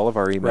read all of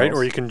our emails. Right,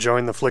 or you can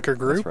join the Flickr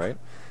group. That's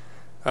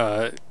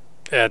right.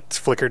 At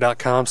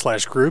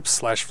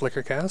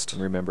flickr.com/groups/flickrcast.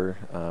 And remember,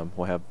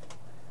 we'll have...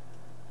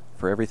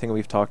 For everything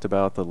we've talked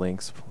about, the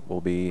links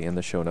will be in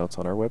the show notes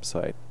on our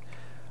website.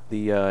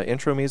 The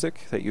intro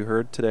music that you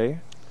heard today,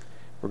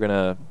 we're going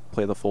to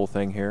play the full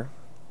thing here.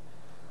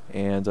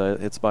 And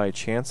it's by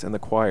Chance and the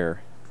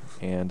Choir.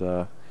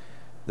 And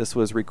this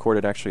was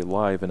recorded actually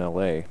live in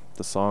L.A.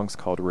 The song's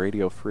called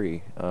Radio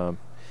Free.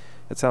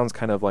 It sounds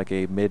kind of like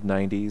a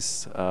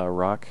mid-'90s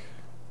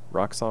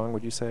rock song,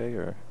 would you say?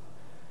 Or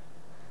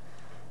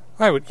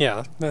I would,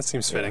 yeah, that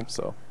seems fitting.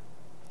 So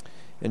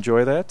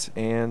enjoy that,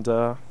 and...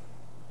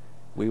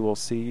 we will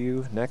see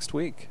you next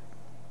week.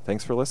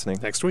 Thanks for listening.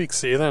 Next week.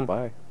 See you then.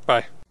 Bye.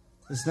 Bye.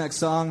 This next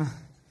song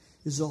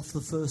is off the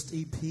first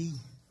EP.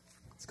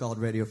 It's called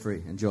Radio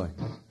Free. Enjoy.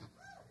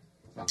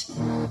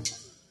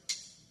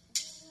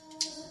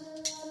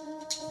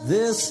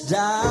 This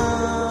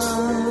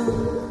time,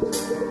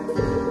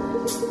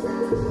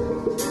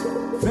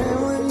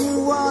 when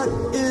you what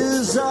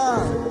is a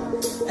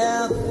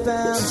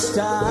FM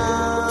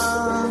style.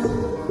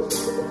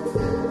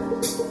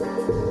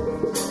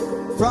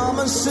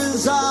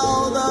 Promises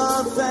all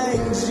the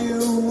things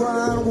you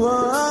want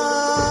worthwhile.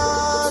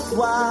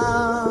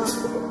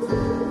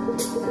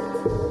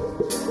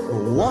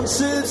 Once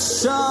it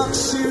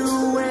sucks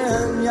you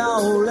when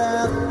you're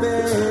left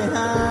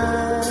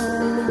behind.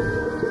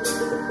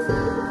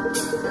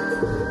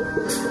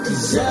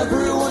 'Cause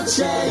everyone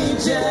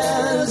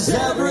changes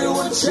their mind.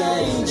 Everyone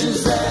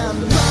changes their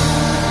mind.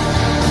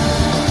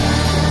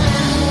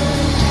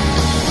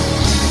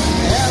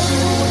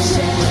 Everyone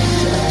changes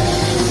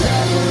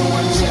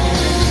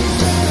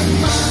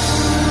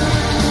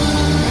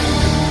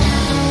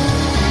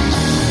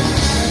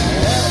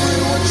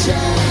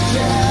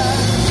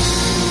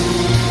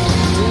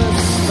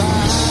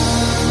despite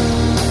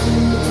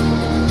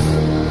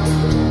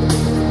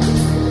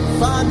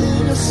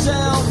finding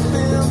yourself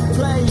in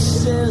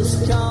places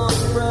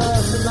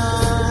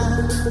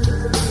compromised.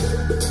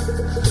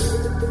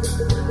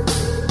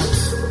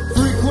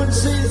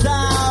 Frequencies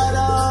out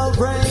of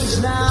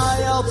range, now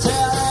you're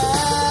terrified.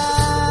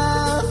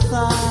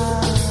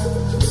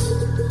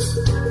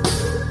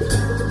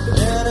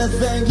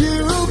 Anything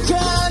you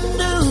can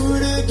do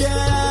to get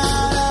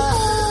out of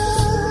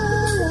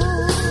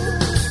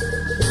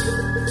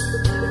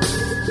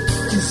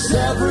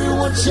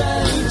Everyone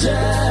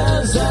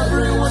changes,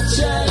 everyone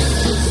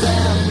changes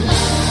their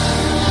mind.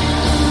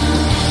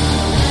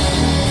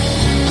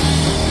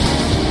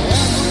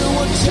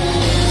 Everyone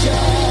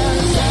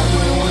changes,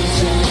 everyone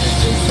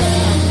changes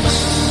their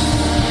mind.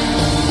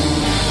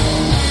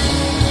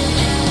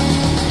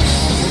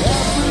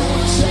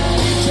 Everyone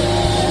changes.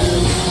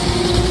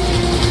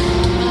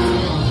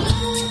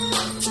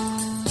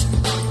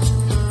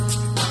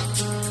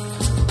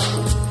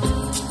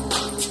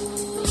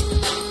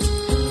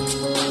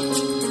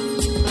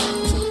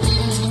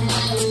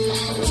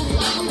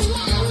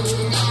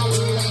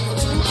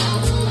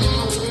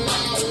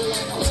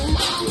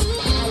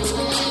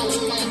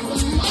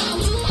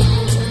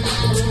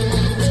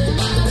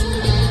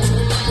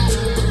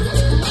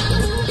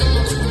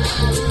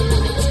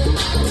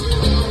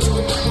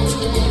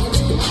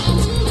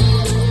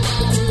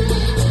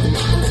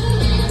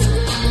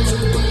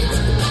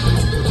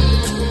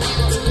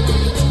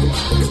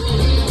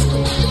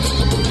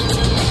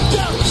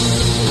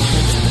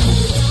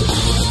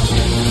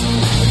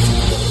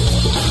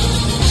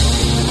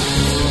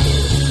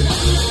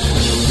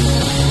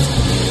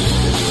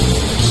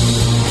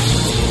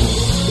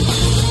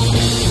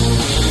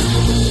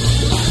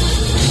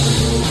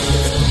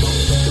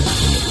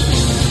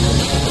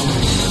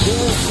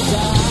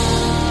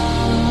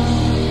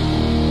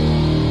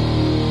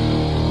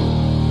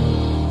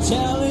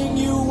 Telling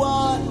you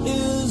what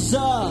is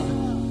a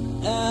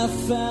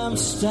FM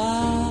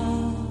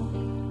style.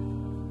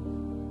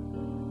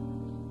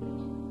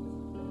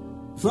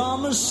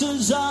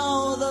 Promises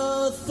all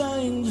the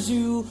things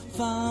you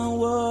find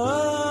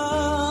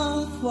worthwhile.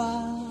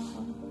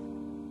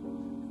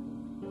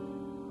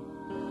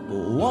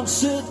 But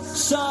once it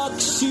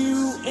sucks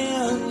you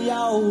in,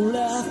 you're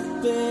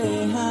left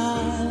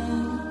behind.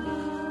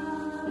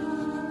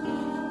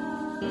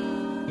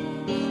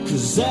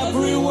 'Cause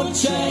everyone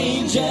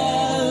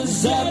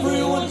changes,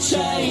 everyone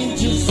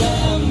changes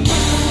their mind.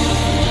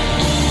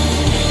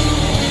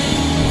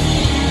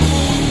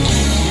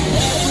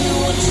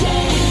 Everyone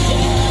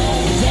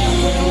changes,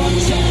 everyone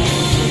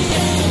changes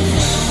their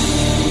mind.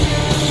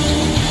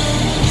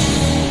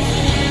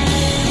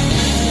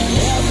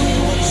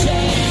 Everyone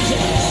changes.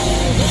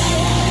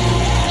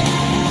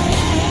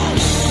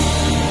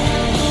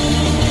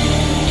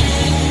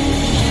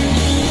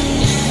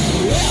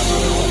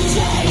 Everyone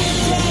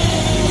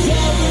changes,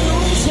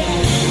 everyone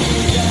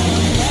changes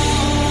their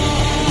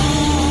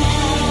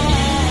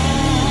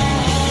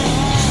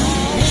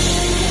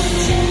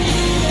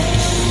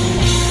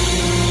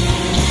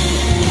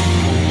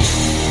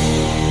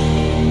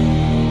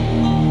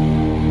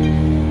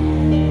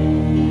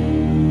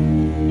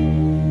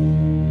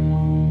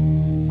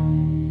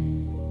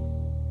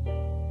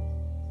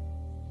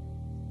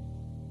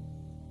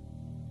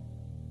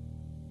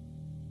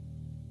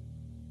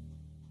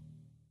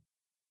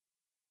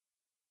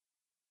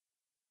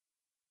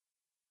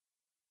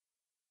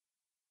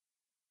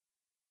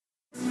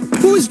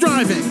Who is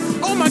driving?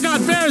 Oh my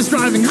God, Bear is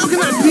driving. How can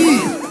that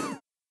be?